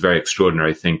Kaufman, who's a very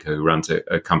extraordinary thinker who runs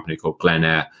a company called Glen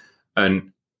Eyre.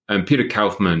 And Peter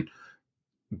Kaufman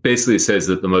basically says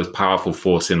that the most powerful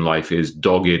force in life is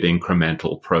dogged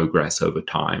incremental progress over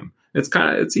time.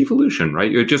 It's evolution, right?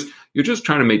 You're just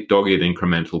trying to make dogged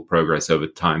incremental progress over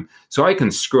time. So I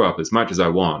can screw up as much as I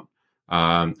want.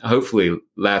 Hopefully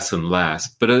less and less,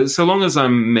 but so long as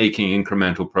I'm making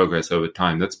incremental progress over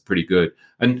time, that's pretty good.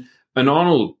 And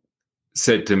Arnold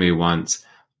said to me once,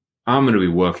 I'm going to be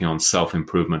working on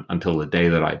self-improvement until the day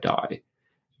that I die.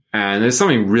 And there's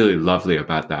something really lovely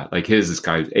about that. Like, here's this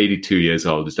guy who's 82 years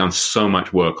old, who's done so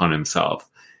much work on himself,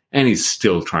 and he's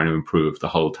still trying to improve the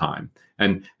whole time.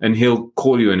 And he'll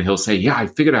call you and he'll say, yeah, I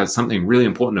figured out something really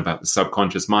important about the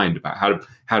subconscious mind, about how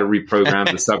to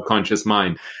reprogram the subconscious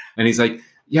mind. And he's like,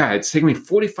 yeah, it's taken me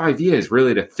 45 years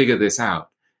really to figure this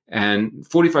out. And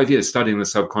 45 years studying the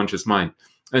subconscious mind.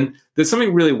 And there's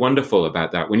something really wonderful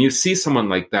about that. When you see someone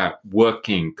like that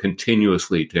working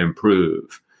continuously to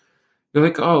improve, you're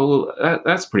like, oh, well,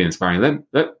 that's pretty inspiring.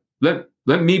 Let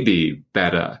me be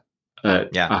better.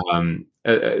 Let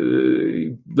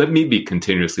me be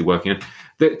continuously working.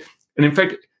 And in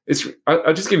fact,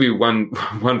 I'll just give you one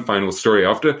final story.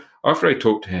 After I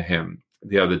talked to him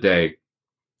the other day,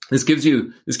 this gives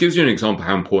you an example of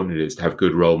how important it is to have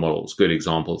good role models, good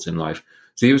examples in life.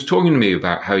 So he was talking to me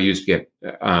about how he used to get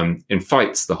in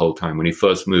fights the whole time when he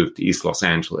first moved to East Los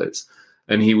Angeles.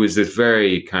 And he was this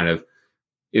very kind of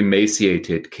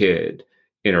emaciated kid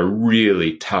in a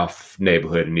really tough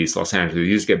neighborhood in East Los Angeles.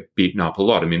 He used to get beaten up a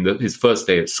lot. I mean, his first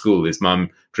day at school, his mom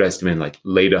dressed him in like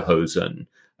lederhosen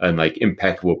and like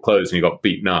impeccable clothes, and he got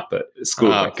beaten up at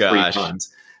school 3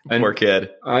 times. And poor kid.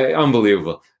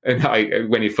 Unbelievable. And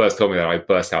when he first told me that, I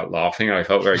burst out laughing, and I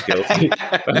felt very guilty.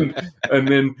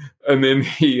 and then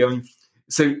he,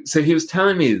 so he was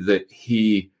telling me that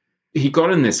he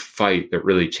got in this fight that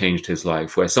really changed his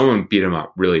life, where someone beat him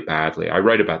up really badly. I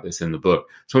write about this in the book.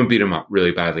 Someone beat him up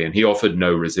really badly, and he offered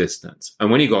no resistance. And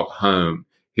when he got home,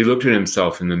 he looked at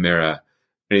himself in the mirror,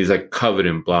 and he's like covered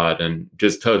in blood and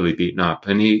just totally beaten up.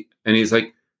 And he's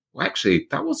like, well, actually,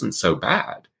 that wasn't so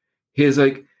bad. He's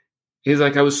like,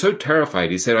 I was so terrified.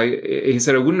 He said, I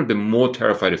wouldn't have been more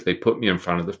terrified if they put me in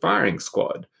front of the firing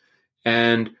squad.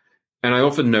 And I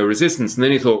offered no resistance. And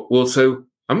then he thought, well, so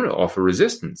I'm going to offer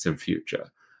resistance in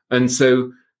future. And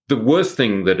so the worst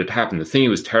thing that had happened, the thing he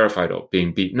was terrified of,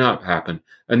 being beaten up, happened.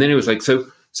 And then he was like, so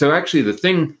actually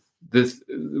the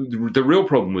real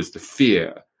problem was the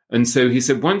fear. And so he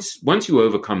said, once you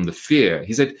overcome the fear,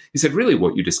 he said, really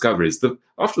what you discover is that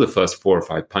after the first 4 or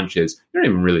 5 punches, you don't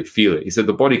even really feel it. He said,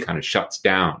 the body kind of shuts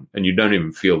down and you don't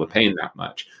even feel the pain that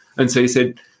much. And so he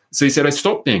said, I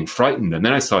stopped being frightened, and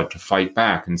then I started to fight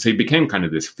back. And so he became kind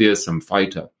of this fearsome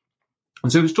fighter.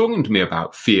 And so he was talking to me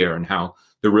about fear and how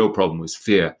the real problem was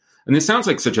fear. And this sounds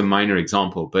like such a minor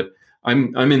example, but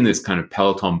I'm in this kind of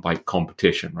Peloton bike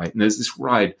competition, right? And there's this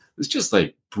ride that's just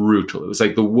like brutal. It was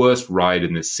like the worst ride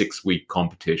in this 6-week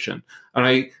competition. And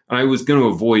I was going to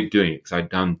avoid doing it because I'd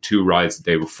done 2 rides the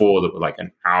day before that were like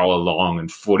an hour long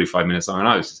and 45 minutes long, and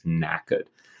I was just knackered.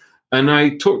 And I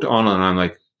talked to Arnold, and I'm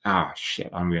like,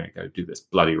 shit, I'm going to go do this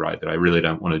bloody ride that I really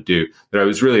don't want to do, that I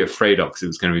was really afraid of because it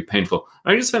was going to be painful.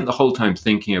 And I just spent the whole time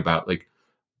thinking about like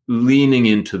leaning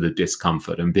into the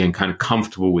discomfort and being kind of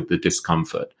comfortable with the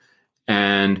discomfort.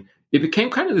 And it became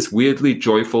kind of this weirdly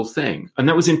joyful thing. And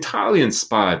that was entirely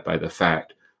inspired by the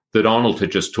fact that Arnold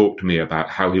had just talked to me about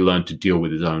how he learned to deal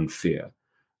with his own fear.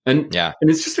 And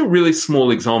it's just a really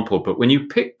small example, but when you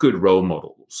pick good role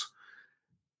models,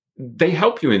 they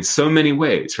help you in so many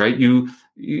ways, right?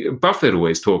 Buffett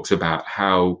always talks about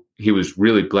how he was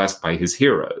really blessed by his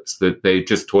heroes, that they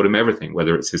just taught him everything,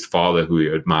 whether it's his father, who he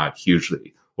admired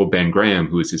hugely, or Ben Graham,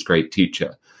 who was his great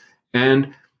teacher.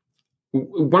 And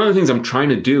one of the things I'm trying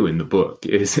to do in the book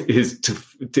is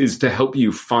to help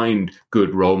you find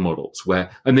good role models,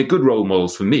 and they're good role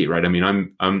models for me, right? I mean,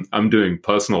 I'm doing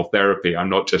personal therapy. I'm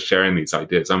not just sharing these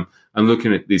ideas. I'm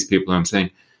looking at these people and I'm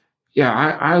saying, yeah,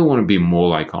 I want to be more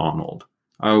like Arnold.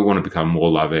 I want to become more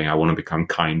loving. I want to become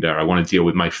kinder. I want to deal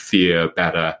with my fear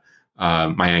better,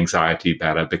 my anxiety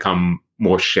better, become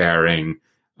more sharing,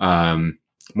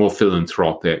 more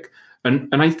philanthropic. And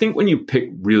I think when you pick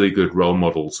really good role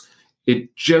models,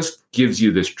 it just gives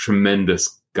you this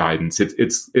tremendous guidance.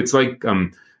 It's like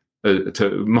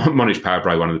Monish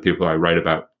Pabrai, one of the people I write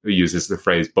about, who uses the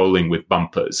phrase "bowling with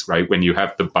bumpers." Right, when you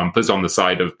have the bumpers on the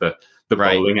side of the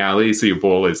bowling alley, so your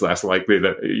ball is less likely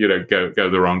to go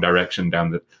the wrong direction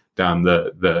down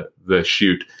the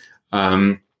chute.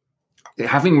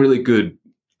 Having really good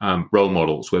role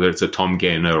models, whether it's a Tom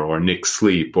Gaynor or a Nick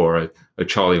Sleep or a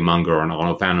Charlie Munger or an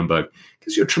Arnold Vandenberg,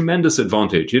 gives you a tremendous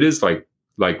advantage. It is like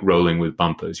rolling with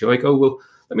bumpers. You're like, oh, well,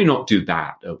 let me not do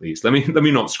that at least. Let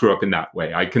me not screw up in that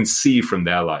way. I can see from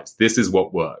their lives, this is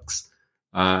what works.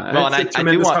 And I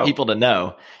do want people to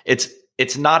know,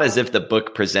 it's not as if the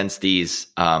book presents these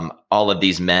all of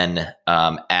these men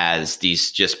as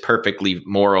these just perfectly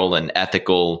moral and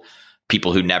ethical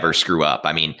people who never screw up.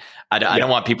 I mean, I don't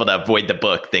want people to avoid the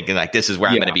book thinking like this is where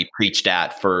I'm going to be preached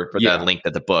at for the length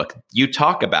of the book. You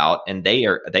talk about, and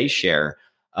they share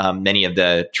many of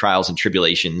the trials and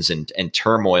tribulations and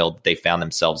turmoil that they found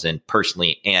themselves in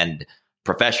personally and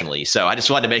professionally. So I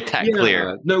just wanted to make that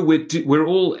clear. No, we're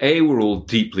all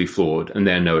deeply flawed, and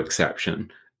they're no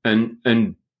exception.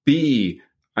 And B,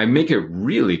 I make it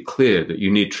really clear that you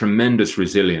need tremendous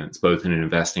resilience, both in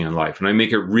investing and life. And I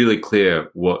make it really clear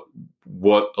what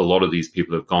a lot of these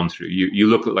people have gone through. You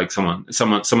look at like someone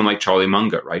like Charlie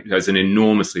Munger, right, who has an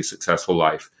enormously successful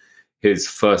life. His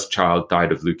first child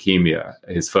died of leukemia.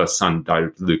 His first son died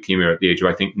of leukemia at the age of,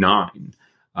 I think, 9.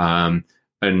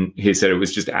 And he said it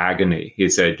was just agony. He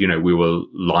said, we were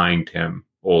lying to him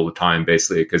all the time,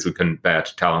 basically, because we couldn't bear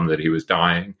to tell him that he was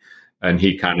dying. And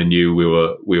he kind of knew we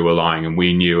were lying, and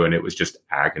we knew, and it was just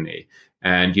agony.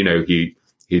 And,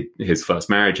 his first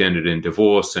marriage ended in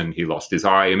divorce, and he lost his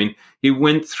eye. I mean, he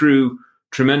went through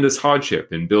tremendous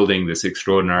hardship in building this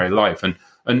extraordinary life. And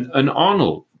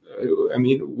Arnold, I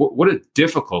mean, what a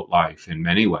difficult life in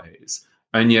many ways,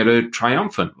 and yet a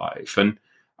triumphant life. And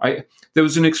there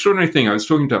was an extraordinary thing. I was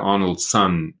talking to Arnold's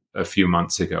son a few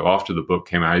months ago after the book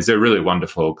came out. He's a really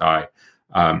wonderful guy,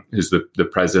 who's the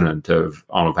president of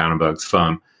Arnold Vandenberg's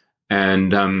firm.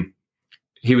 And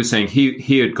he was saying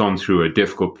he had gone through a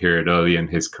difficult period early in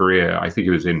his career. I think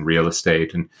he was in real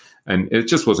estate, and it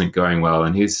just wasn't going well.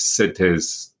 And he said to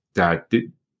his dad,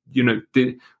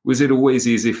 was it always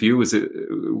easy for you?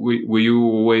 Were you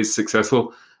always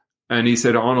successful? And he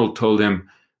said Arnold told him,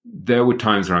 there were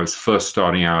times when I was first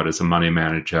starting out as a money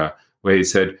manager where he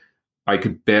said, I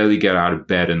could barely get out of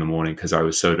bed in the morning because I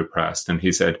was so depressed. And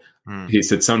he said,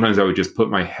 sometimes I would just put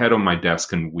my head on my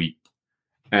desk and weep.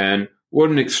 And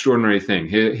what an extraordinary thing.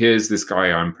 Here's this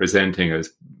guy I'm presenting as,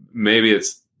 maybe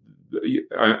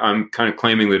I'm kind of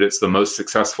claiming that it's the most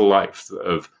successful life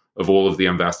of all of the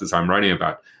investors I'm writing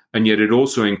about. And yet it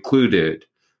also included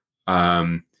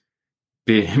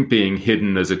being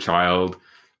hidden as a child,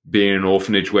 being in an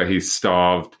orphanage where he's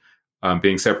starved,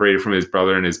 being separated from his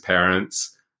brother and his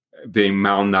parents, being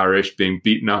malnourished, being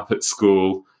beaten up at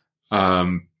school,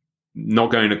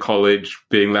 not going to college,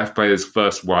 being left by his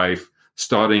first wife,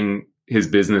 starting his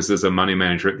business as a money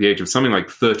manager at the age of something like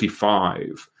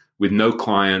 35, with no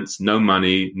clients, no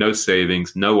money, no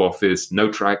savings, no office,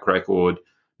 no track record,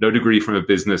 no degree from a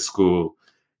business school,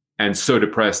 and so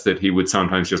depressed that he would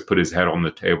sometimes just put his head on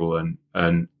the table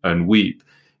and weep.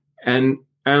 And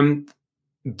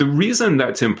the reason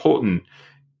that's important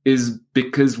is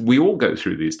because we all go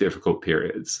through these difficult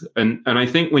periods. And I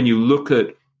think when you look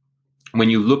at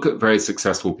very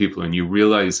successful people and you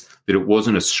realize that it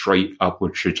wasn't a straight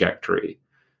upward trajectory,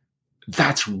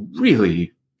 that's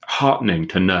really heartening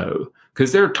to know.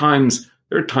 Because there are times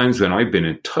when I've been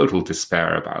in total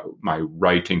despair about my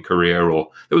writing career, or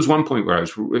there was one point where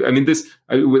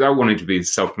without wanting to be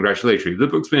self-congratulatory, the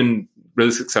book's been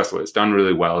really successful. It's done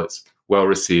really well. It's well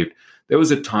received. There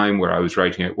was a time where I was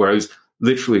writing it where I was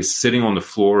literally sitting on the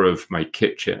floor of my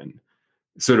kitchen,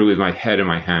 sort of with my head in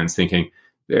my hands, thinking,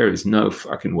 there is no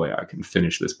fucking way I can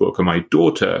finish this book. And my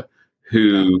daughter,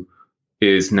 who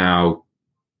is now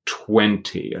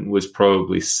 20 and was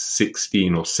probably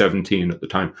 16 or 17 at the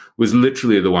time, was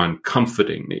literally the one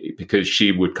comforting me, because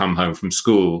she would come home from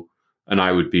school and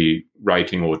I would be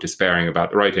writing or despairing about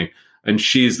the writing. And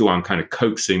she's the one kind of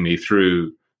coaxing me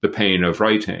through the pain of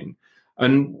writing.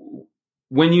 And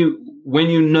when you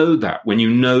know that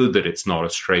it's not a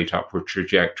straight upward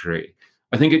trajectory,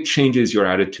 I think it changes your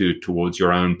attitude towards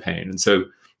your own pain. And so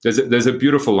there's a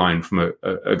beautiful line from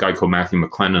a guy called Matthew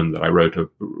McLennan that I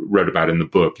wrote about in the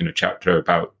book, in a chapter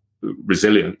about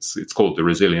resilience. It's called The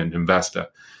Resilient Investor,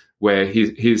 where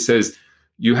he says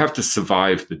you have to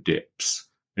survive the dips.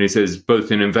 And he says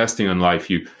both in investing and life,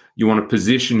 you want to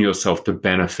position yourself to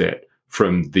benefit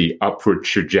from the upward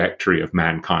trajectory of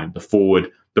mankind, the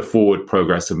forward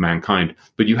progress of mankind,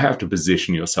 but you have to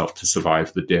position yourself to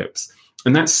survive the dips.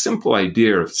 And that simple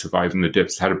idea of surviving the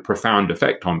dips had a profound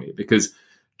effect on me, because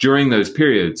during those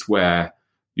periods where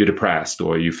you're depressed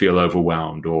or you feel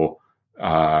overwhelmed, or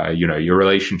your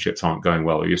relationships aren't going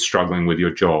well, or you're struggling with your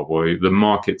job, or the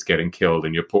market's getting killed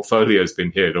and your portfolio's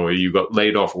been hit, or you got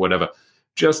laid off or whatever,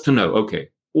 just to know, okay,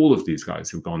 all of these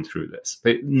guys have gone through this.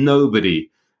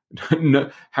 Nobody,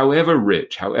 however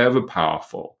rich, however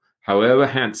powerful, however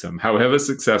handsome, however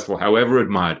successful, however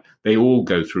admired, they all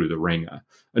go through the ringer.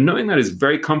 And knowing that is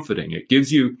very comforting. It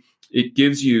gives you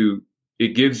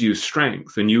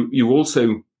strength. And you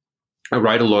also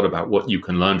write a lot about what you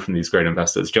can learn from these great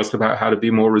investors, just about how to be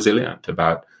more resilient,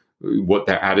 about what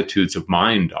their attitudes of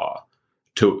mind are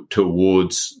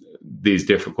towards these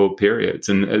difficult periods.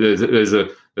 And there's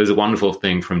a wonderful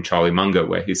thing from Charlie Munger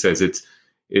where he says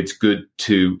it's good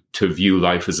to view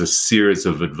life as a series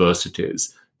of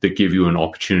adversities that give you an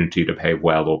opportunity to behave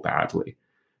well or badly.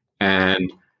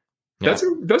 And that's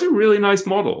a really nice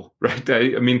model, right?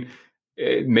 I mean,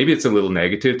 maybe it's a little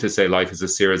negative to say life is a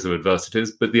series of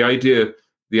adversities, but the idea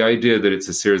that it's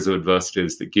a series of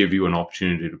adversities that give you an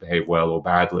opportunity to behave well or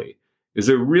badly is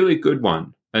a really good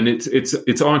one. And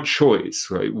it's our choice,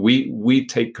 right? We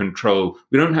take control.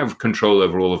 We don't have control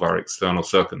over all of our external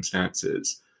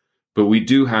circumstances, but we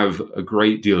do have a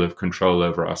great deal of control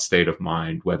over our state of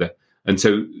mind.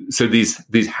 So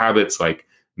these habits like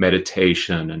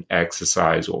meditation and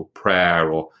exercise or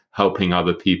prayer or helping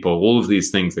other people, all of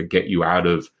these things that get you out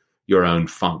of your own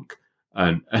funk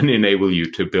and enable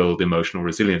you to build emotional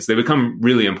resilience, they become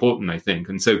really important, I think.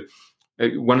 And so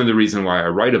one of the reasons why I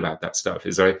write about that stuff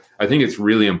is I think it's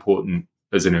really important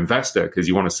as an investor because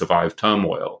you want to survive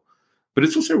turmoil. But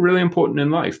it's also really important in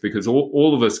life because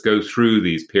all of us go through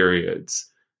these periods.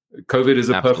 COVID is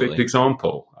a perfect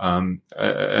example.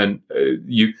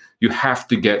 You have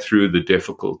to get through the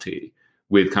difficulty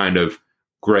with kind of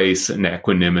grace and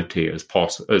equanimity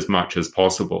as much as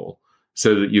possible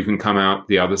so that you can come out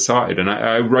the other side. And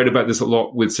I write about this a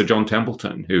lot with Sir John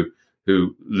Templeton,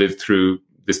 who lived through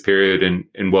this period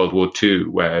in World War II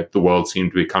where the world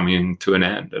seemed to be coming to an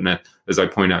end. And as I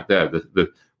point out there,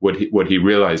 what he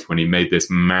realized when he made this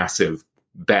massive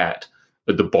bet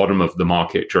at the bottom of the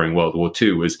market during World War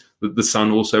II was that the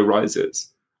sun also rises.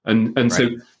 And right. So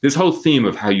this whole theme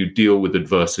of how you deal with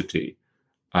adversity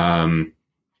and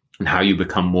how you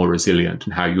become more resilient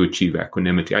and how you achieve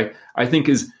equanimity, I think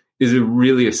is a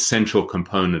really essential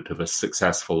component of a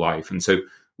successful life. And so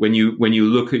when you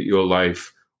look at your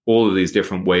life, all of these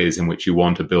different ways in which you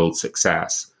want to build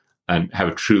success and have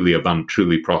a truly abundant,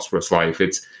 truly prosperous life,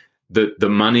 it's the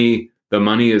money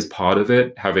is part of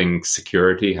it. Having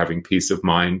security, having peace of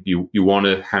mind, you want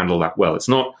to handle that well. It's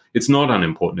not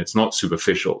unimportant. It's not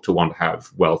superficial to want to have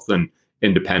wealth and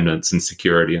independence and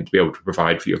security and to be able to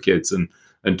provide for your kids and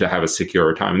to have a secure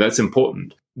retirement. That's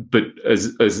important. But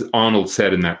as Arnold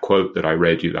said in that quote that I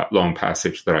read you, that long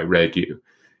passage that I read you,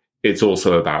 it's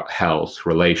also about health,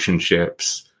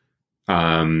 relationships,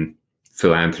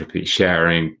 philanthropy,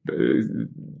 sharing,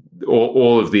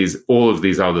 all of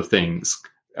these other things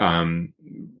are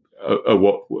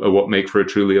what make for a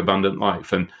truly abundant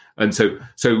life. And so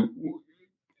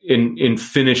in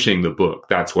finishing the book,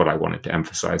 that's what I wanted to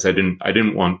emphasize. I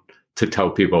didn't want to tell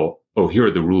people, oh, here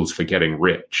are the rules for getting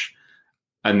rich,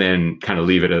 and then kind of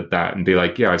leave it at that and be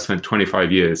like, yeah, I've spent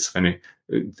 25 years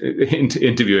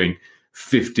interviewing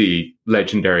 50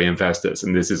 legendary investors,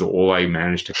 and this is all I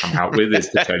managed to come out with is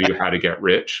to tell you how to get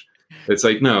rich. It's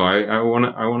like, no, I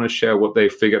want to share what they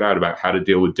figured out about how to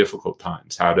deal with difficult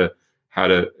times,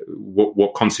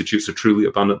 what constitutes a truly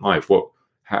abundant life,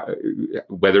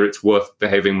 whether it's worth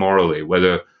behaving morally,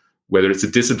 whether it's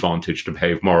a disadvantage to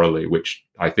behave morally, which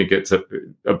I think it's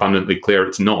abundantly clear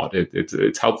it's not.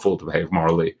 It's helpful to behave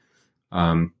morally.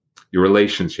 Your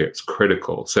relationships,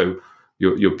 critical. So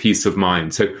your peace of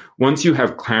mind. So once you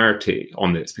have clarity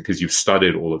on this, because you've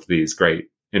studied all of these great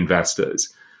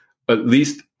investors, at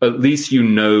least you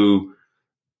know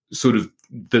sort of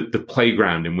the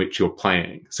playground in which you're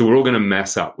playing. So we're all going to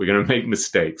mess up. We're going to make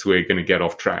mistakes. We're going to get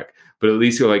off track. But at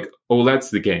least you're like, oh,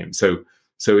 that's the game. So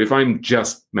if I'm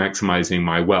just maximizing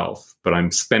my wealth, but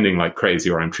I'm spending like crazy,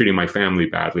 or I'm treating my family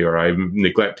badly, or I'm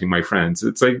neglecting my friends,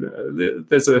 it's like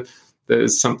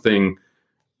there's something.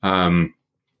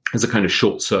 There's a kind of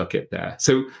short circuit there.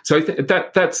 So I think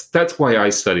that's why I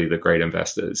study the great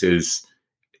investors is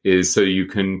so you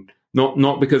can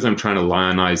not because I'm trying to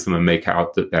lionize them and make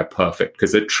out that they're perfect,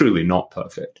 because they're truly not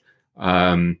perfect.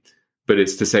 But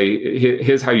it's to say,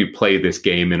 here's how you play this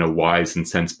game in a wise and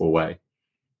sensible way.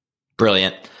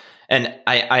 Brilliant. And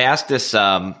I ask this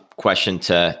question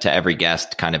to every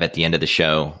guest kind of at the end of the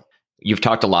show. You've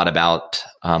talked a lot about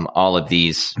all of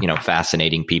these,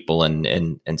 fascinating people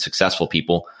and successful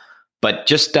people. But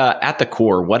just at the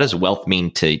core, what does wealth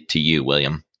mean to you,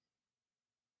 William?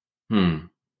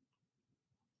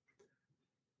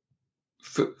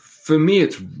 For me,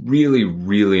 it's really,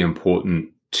 really important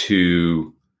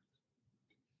to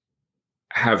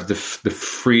have the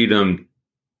freedom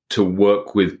to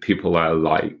work with people I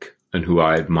like and who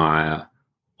I admire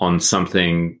on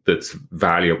something that's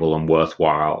valuable and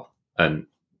worthwhile and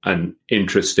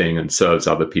interesting and serves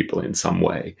other people in some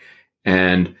way.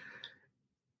 And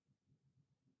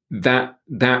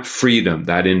that freedom,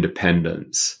 that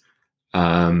independence,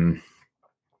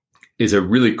 is a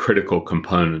really critical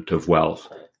component of wealth.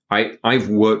 I've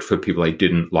worked for people I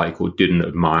didn't like or didn't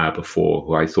admire before,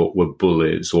 who I thought were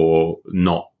bullies or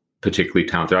not particularly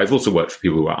talented. I've also worked for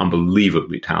people who are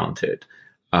unbelievably talented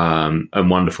and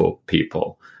wonderful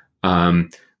people.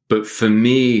 But But for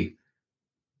me,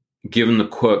 given the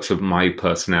quirks of my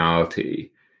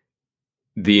personality,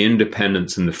 the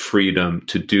independence and the freedom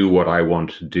to do what I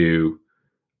want to do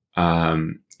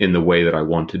in the way that I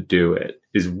want to do it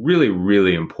is really,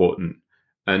 really important.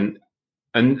 And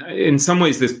in some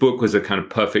ways, this book was a kind of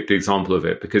perfect example of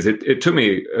it, because it took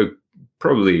me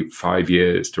probably 5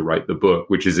 years to write the book,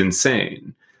 which is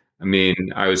insane. I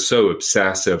mean, I was so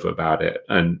obsessive about it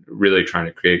and really trying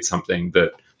to create something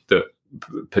that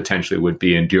potentially would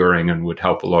be enduring and would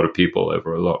help a lot of people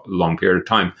over a long period of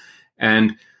time.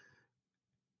 And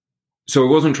so I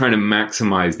wasn't trying to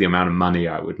maximize the amount of money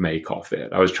I would make off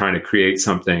it. I was trying to create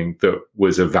something that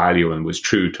was of value and was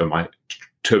true to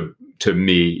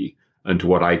me and to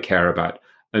what I care about.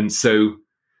 And so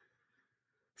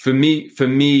for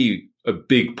me, a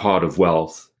big part of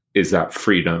wealth is that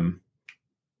freedom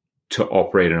to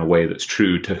operate in a way that's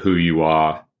true to who you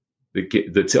are,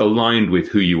 that's aligned with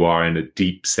who you are in a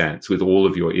deep sense, with all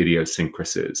of your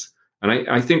idiosyncrasies. And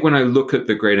I think when I look at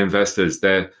the great investors,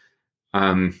 they're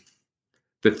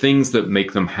the things that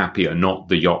make them happy are not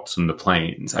the yachts and the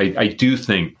planes. I do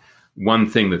think one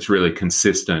thing that's really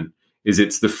consistent is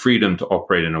it's the freedom to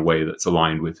operate in a way that's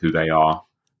aligned with who they are.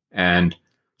 And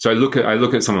so I look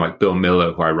at someone like Bill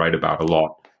Miller, who I write about a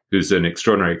lot, who's an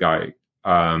extraordinary guy.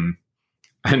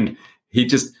 And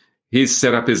he's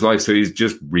set up his life so he's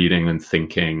just reading and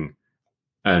thinking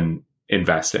and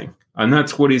investing. And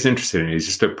that's what he's interested in. He's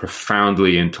just a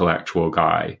profoundly intellectual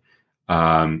guy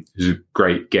who's a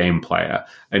great game player.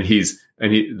 And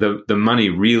the money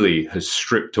really has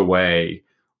stripped away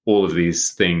all of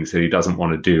these things that he doesn't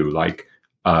want to do, like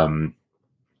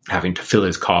having to fill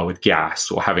his car with gas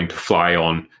or having to fly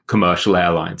on commercial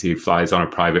airlines. He flies on a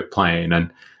private plane, and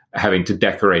having to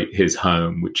decorate his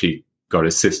home, which he got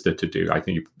his sister to do. I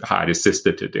think he hired his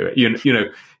sister to do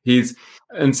it.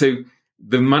 And so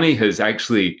the money has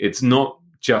actually, it's not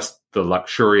just the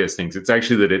luxurious things. It's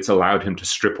actually that it's allowed him to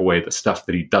strip away the stuff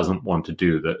that he doesn't want to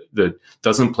do, that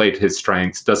doesn't play to his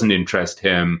strengths, doesn't interest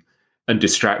him, and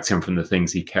distracts him from the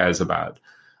things he cares about.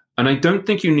 And I don't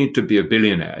think you need to be a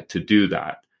billionaire to do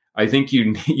that. I think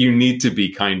you need to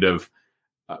be kind of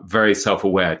very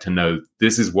self-aware to know,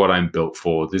 this is what I'm built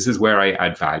for. This is where I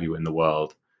add value in the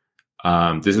world.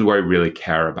 This is what I really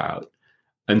care about.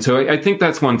 And so I think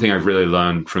that's one thing I've really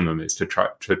learned from them, is to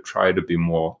try to be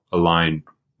more aligned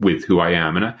with who I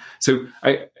am. And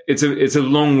it's a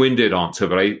long-winded answer,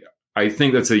 but I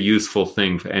think that's a useful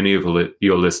thing for any of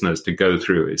your listeners to go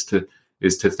through, is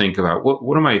to think about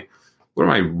what am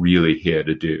I really here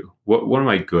to do? What am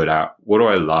I good at? What do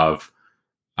I love?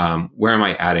 Where am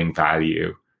I adding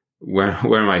value? Where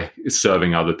am I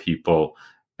serving other people?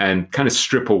 And kind of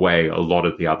strip away a lot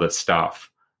of the other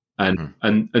stuff, and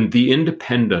the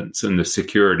independence and the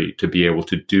security to be able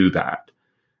to do that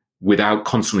without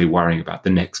constantly worrying about the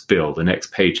next bill, the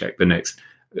next paycheck,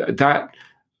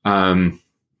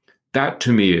 that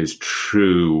to me is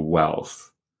true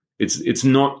wealth. It's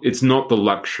not the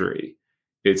luxury.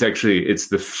 It's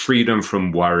the freedom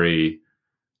from worry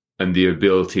and the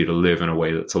ability to live in a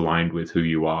way that's aligned with who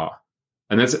you are.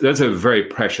 And that's a very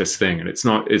precious thing, and it's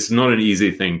not an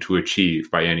easy thing to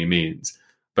achieve by any means.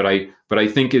 But I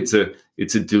think it's a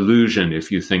delusion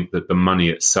if you think that the money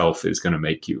itself is going to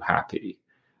make you happy,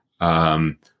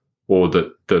 or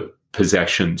that the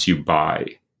possessions you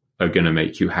buy are going to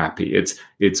make you happy.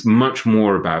 It's much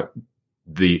more about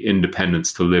the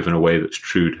independence to live in a way that's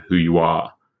true to who you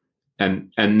are,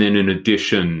 and then in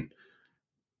addition,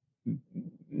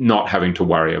 not having to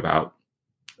worry about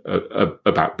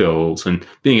bills, and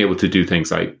being able to do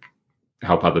things like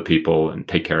help other people and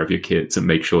take care of your kids and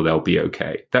make sure they'll be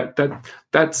okay.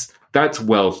 That's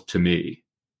wealth to me.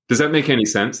 Does that make any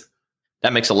sense?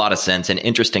 That makes a lot of sense. And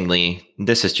interestingly,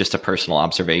 this is just a personal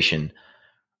observation.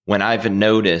 When I've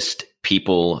noticed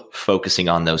people focusing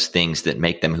on those things that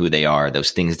make them who they are,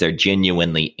 those things they're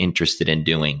genuinely interested in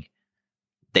doing,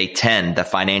 the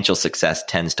financial success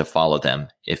tends to follow them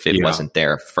if it wasn't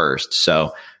there first.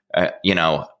 So,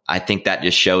 I think that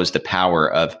just shows the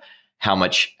power of how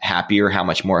much happier, how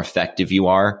much more effective you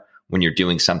are when you're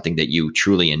doing something that you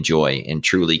truly enjoy and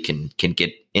truly can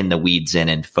get in the weeds in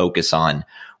and focus on,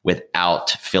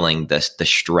 without feeling the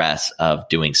stress of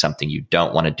doing something you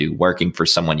don't want to do, working for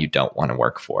someone you don't want to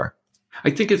work for. I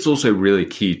think it's also really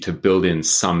key to build in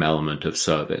some element of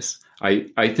service.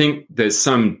 I think there's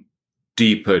some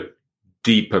deeper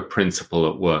principle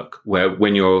at work where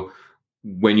when you're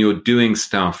doing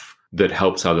stuff that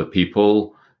helps other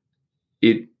people,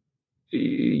 it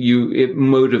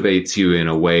motivates you in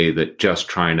a way that just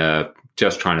trying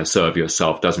to serve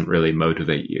yourself doesn't really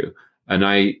motivate you. And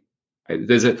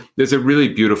there's a really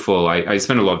beautiful. I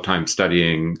spent a lot of time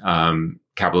studying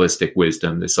Kabbalistic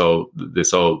wisdom, this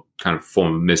old kind of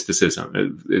form of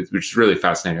mysticism, which is really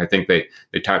fascinating. I think they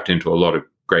tapped into a lot of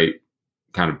great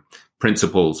kind of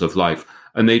principles of life,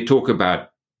 and they talk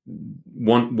about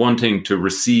wanting to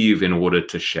receive in order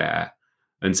to share.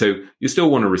 And so you still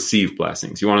want to receive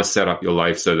blessings. You want to set up your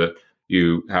life so that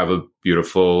you have a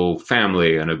beautiful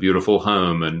family and a beautiful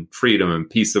home and freedom and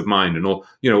peace of mind and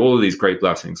all of these great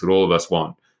blessings that all of us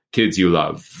want. Kids you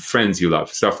love, friends you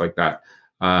love, stuff like that.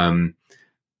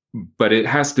 But it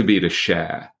has to be to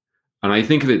share. And I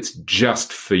think if it's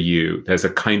just for you, there's a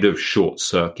kind of short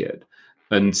circuit.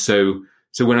 And so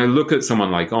when I look at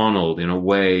someone like Arnold, in a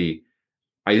way,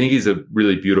 I think he's a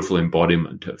really beautiful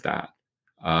embodiment of that.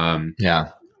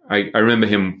 I remember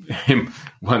him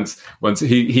once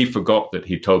he forgot that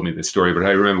he told me this story, but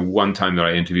I remember one time that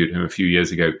I interviewed him a few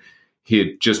years ago. He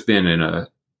had just been in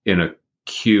a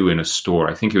queue in a store.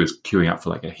 I think he was queuing up for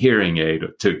like a hearing aid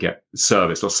to get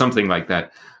serviced or something like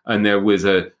that. And there was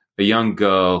a young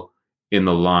girl in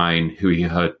the line who he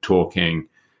heard talking,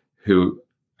 who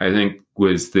I think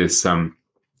was this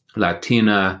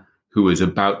Latina who was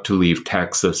about to leave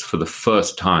Texas for the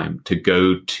first time to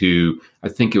go to, I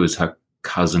think it was her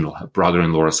cousin or her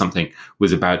brother-in-law or something,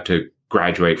 was about to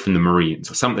graduate from the Marines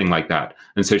or something like that.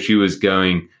 And so she was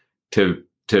going to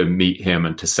meet him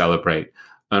and to celebrate.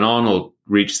 And Arnold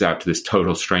reaches out to this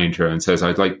total stranger and says,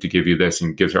 I'd like to give you this,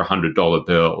 and gives her $100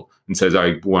 bill and says,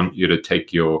 I want you to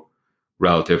take your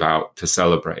relative out to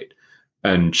celebrate.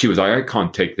 And she was like, I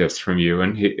can't take this from you.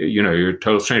 And he, you're a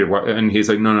total stranger. And he's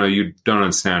like, no, you don't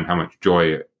understand how much joy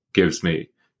it gives me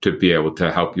to be able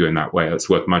to help you in that way. It's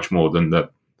worth much more than the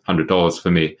 $100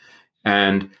 for me.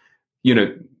 And,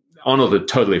 Arnold had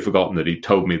totally forgotten that he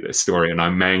told me this story, and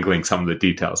I'm mangling some of the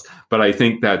details. But I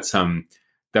think that's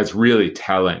really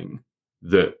telling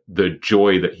the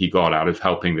joy that he got out of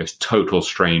helping this total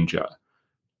stranger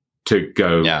to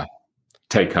go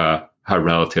take her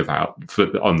relative out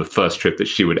on the first trip that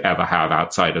she would ever have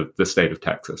outside of the state of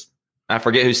Texas. I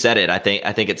forget who said it. I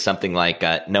think it's something like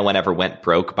no one ever went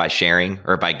broke by sharing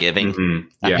or by giving.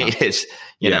 Mm-hmm. Yeah. I mean, it's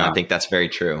I think that's very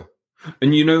true.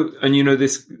 And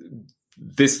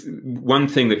this one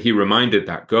thing that he reminded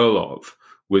that girl of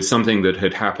was something that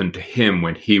had happened to him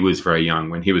when he was very young,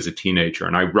 when he was a teenager.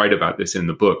 And I write about this in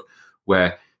the book,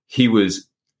 where his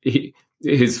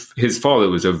father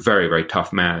was a very, very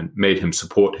tough man, made him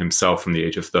support himself from the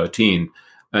age of 13.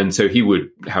 And so he would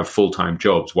have full-time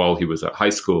jobs while he was at high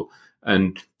school.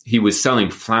 And he was selling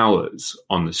flowers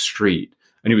on the street.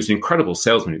 And he was an incredible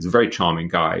salesman. He was a very charming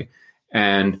guy.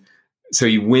 And so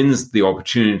he wins the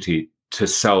opportunity to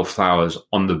sell flowers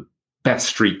on the best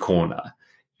street corner.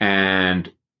 And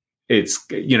it's,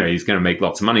 he's going to make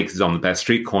lots of money because he's on the best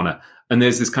street corner. And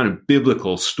there's this kind of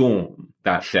biblical storm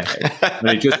that day. And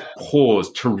it just pours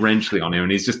torrentially on him.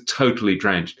 And he's just totally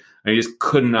drenched. And he just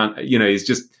couldn't, he's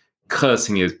just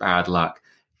cursing his bad luck.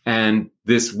 And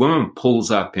this woman pulls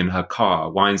up in her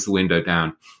car, winds the window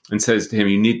down, and says to him,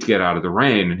 you need to get out of the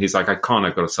rain. And he's like, I can't,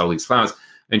 I've got to sell these flowers.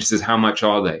 And she says, how much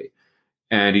are they?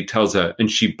 And he tells her,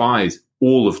 and she buys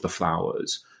all of the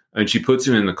flowers. And she puts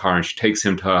him in the car and she takes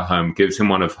him to her home, gives him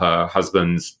one of her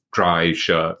husband's dry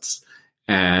shirts,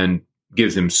 and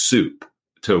gives him soup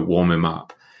to warm him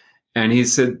up. And he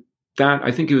said that,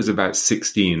 I think he was about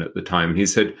 16 at the time. And he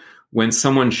said, when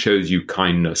someone shows you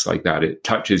kindness like that, it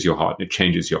touches your heart and it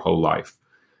changes your whole life.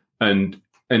 And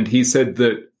he said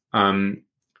that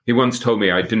he once told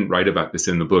me, I didn't write about this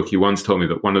in the book, he once told me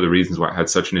that one of the reasons why it had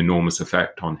such an enormous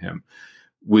effect on him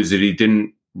was that he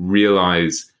didn't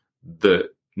realize that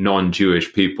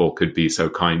non-Jewish people could be so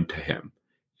kind to him.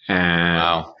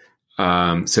 And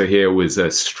wow. So here was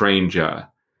a stranger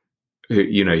who,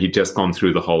 he'd just gone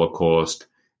through the Holocaust,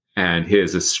 and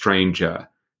here's a stranger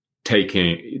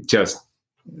taking just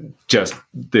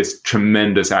this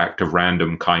tremendous act of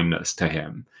random kindness to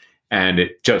him. And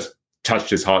it just touched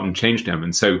his heart and changed him.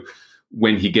 And so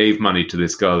when he gave money to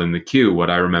this girl in the queue, what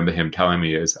I remember him telling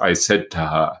me is, I said to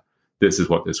her, this is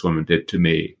what this woman did to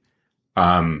me.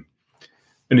 And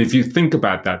if you think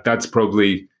about that, that's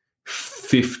probably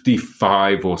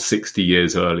 55 or 60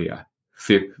 years earlier.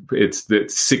 It's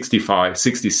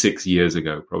 66 years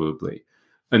ago, probably.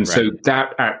 And right. So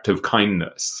that act of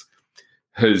kindness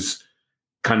has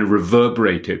kind of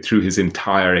reverberated through his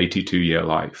entire 82-year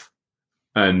life.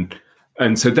 And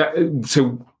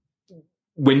so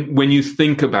when you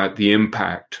think about the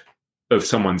impact of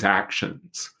someone's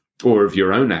actions or of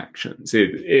your own actions,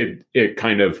 it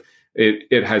kind of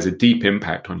it has a deep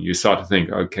impact on you. You start to think,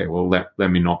 okay, well, let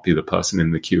me not be the person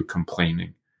in the queue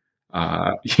complaining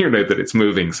that it's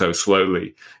moving so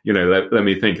slowly. Let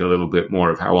me think a little bit more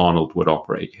of how Arnold would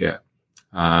operate here.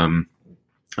 And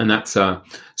that's so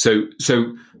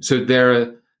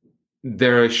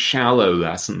there are shallow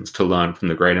lessons to learn from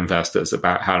the great investors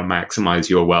about how to maximize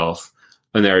your wealth,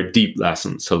 and there are deep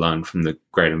lessons to learn from the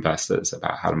great investors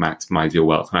about how to maximize your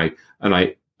wealth.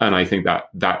 And I think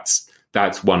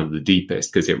that's one of the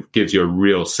deepest, because it gives you a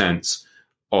real sense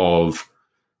of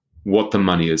what the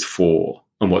money is for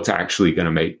and what's actually going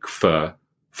to make for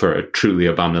a truly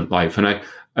abundant life.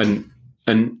 And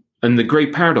the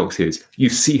great paradox is, you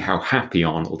see how happy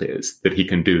Arnold is that he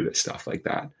can do this stuff like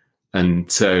that.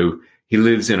 And so he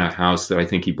lives in a house that I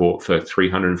think he bought for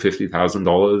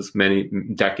 $350,000 many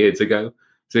decades ago.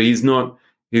 So he's not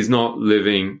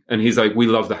living, and he's like, we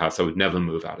love the house. I would never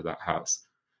move out of that house.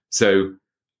 So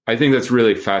I think that's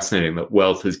really fascinating that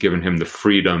wealth has given him the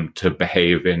freedom to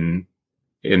behave in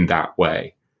that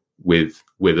way with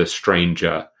a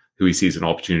stranger who he sees an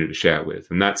opportunity to share with.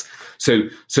 And that's so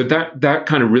that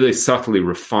kind of really subtly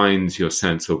refines your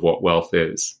sense of what wealth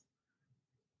is.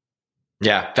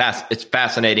 Yeah, it's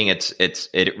fascinating. It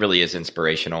really is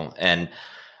inspirational. And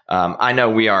I know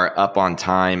we are up on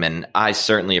time, and I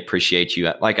certainly appreciate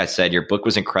you. Like I said, your book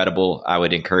was incredible. I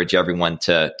would encourage everyone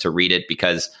to read it,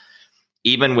 because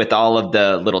even with all of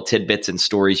the little tidbits and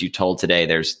stories you told today,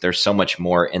 there's so much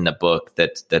more in the book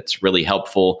that's really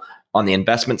helpful on the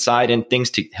investment side, and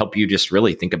things to help you just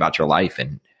really think about your life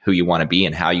and who you want to be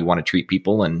and how you want to treat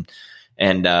people, and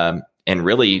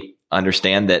really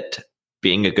understand that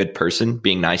being a good person,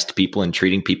 being nice to people and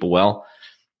treating people well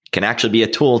can actually be a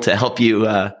tool to help you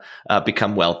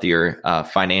become wealthier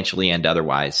financially and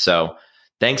otherwise. So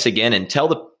thanks again, and tell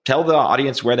the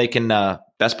audience where they can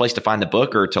best place to find the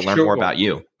book or to learn more about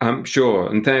you. Sure.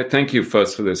 And thank you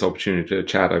first for this opportunity to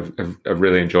chat. I've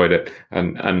really enjoyed it.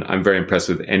 And I'm very impressed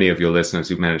with any of your listeners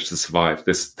who managed to survive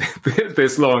this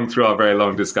long through our very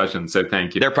long discussion. So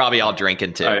thank you. They're probably all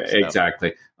drinking too.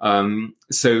 Exactly.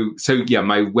 So yeah,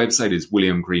 my website is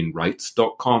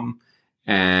williamgreenwrites.com,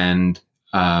 and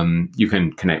you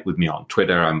can connect with me on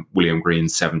Twitter. I'm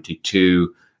WilliamGreen72.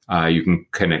 You can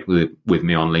connect with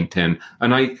me on LinkedIn.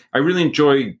 And I really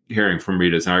enjoy hearing from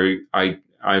readers.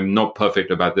 I'm not perfect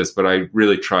about this, but I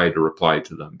really try to reply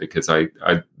to them, because I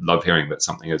love hearing that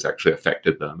something has actually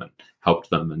affected them and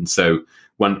helped them. And so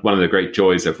one of the great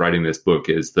joys of writing this book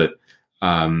is that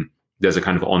there's a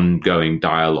kind of ongoing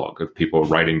dialogue of people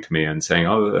writing to me and saying,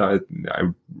 oh, I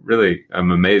really am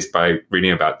amazed by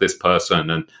reading about this person,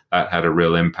 and that had a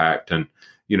real impact. And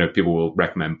people will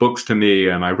recommend books to me,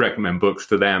 and I recommend books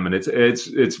to them, and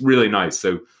it's really nice.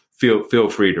 So feel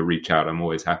free to reach out. I'm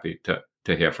always happy to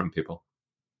hear from people.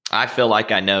 I feel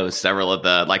like I know several of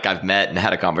I've met and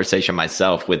had a conversation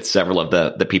myself with several of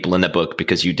the people in the book,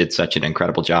 because you did such an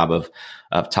incredible job of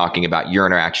talking about your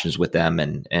interactions with them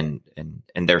and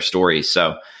their stories.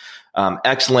 So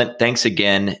excellent. Thanks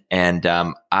again. And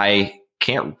I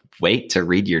can't wait to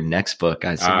read your next book.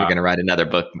 I assume you're going to write another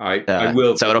book. I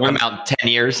will. So it'll come out in 10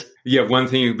 years. Yeah. One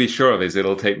thing you can be sure of is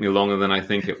it'll take me longer than I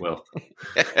think it will.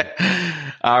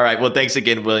 All right. Well, thanks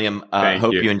again, William.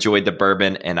 Hope you enjoyed the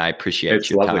bourbon, and I appreciate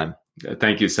your time.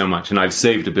 Thank you so much. And I've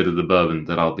saved a bit of the bourbon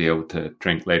that I'll be able to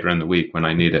drink later in the week when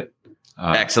I need it.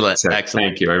 Excellent.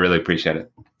 Thank you. I really appreciate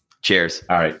it. Cheers.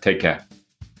 All right. Take care.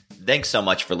 Thanks so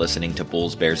much for listening to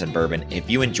Bulls, Bears, and Bourbon. If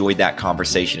you enjoyed that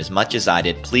conversation as much as I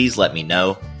did, please let me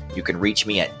know. You can reach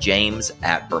me at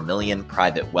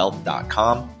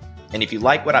james@vermillionprivatewealth.com. And if you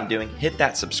like what I'm doing, hit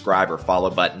that subscribe or follow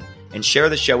button and share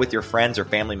the show with your friends or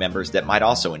family members that might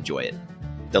also enjoy it.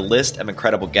 The list of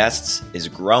incredible guests is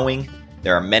growing.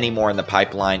 There are many more in the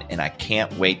pipeline, and I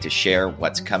can't wait to share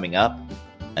what's coming up.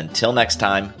 Until next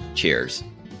time, cheers.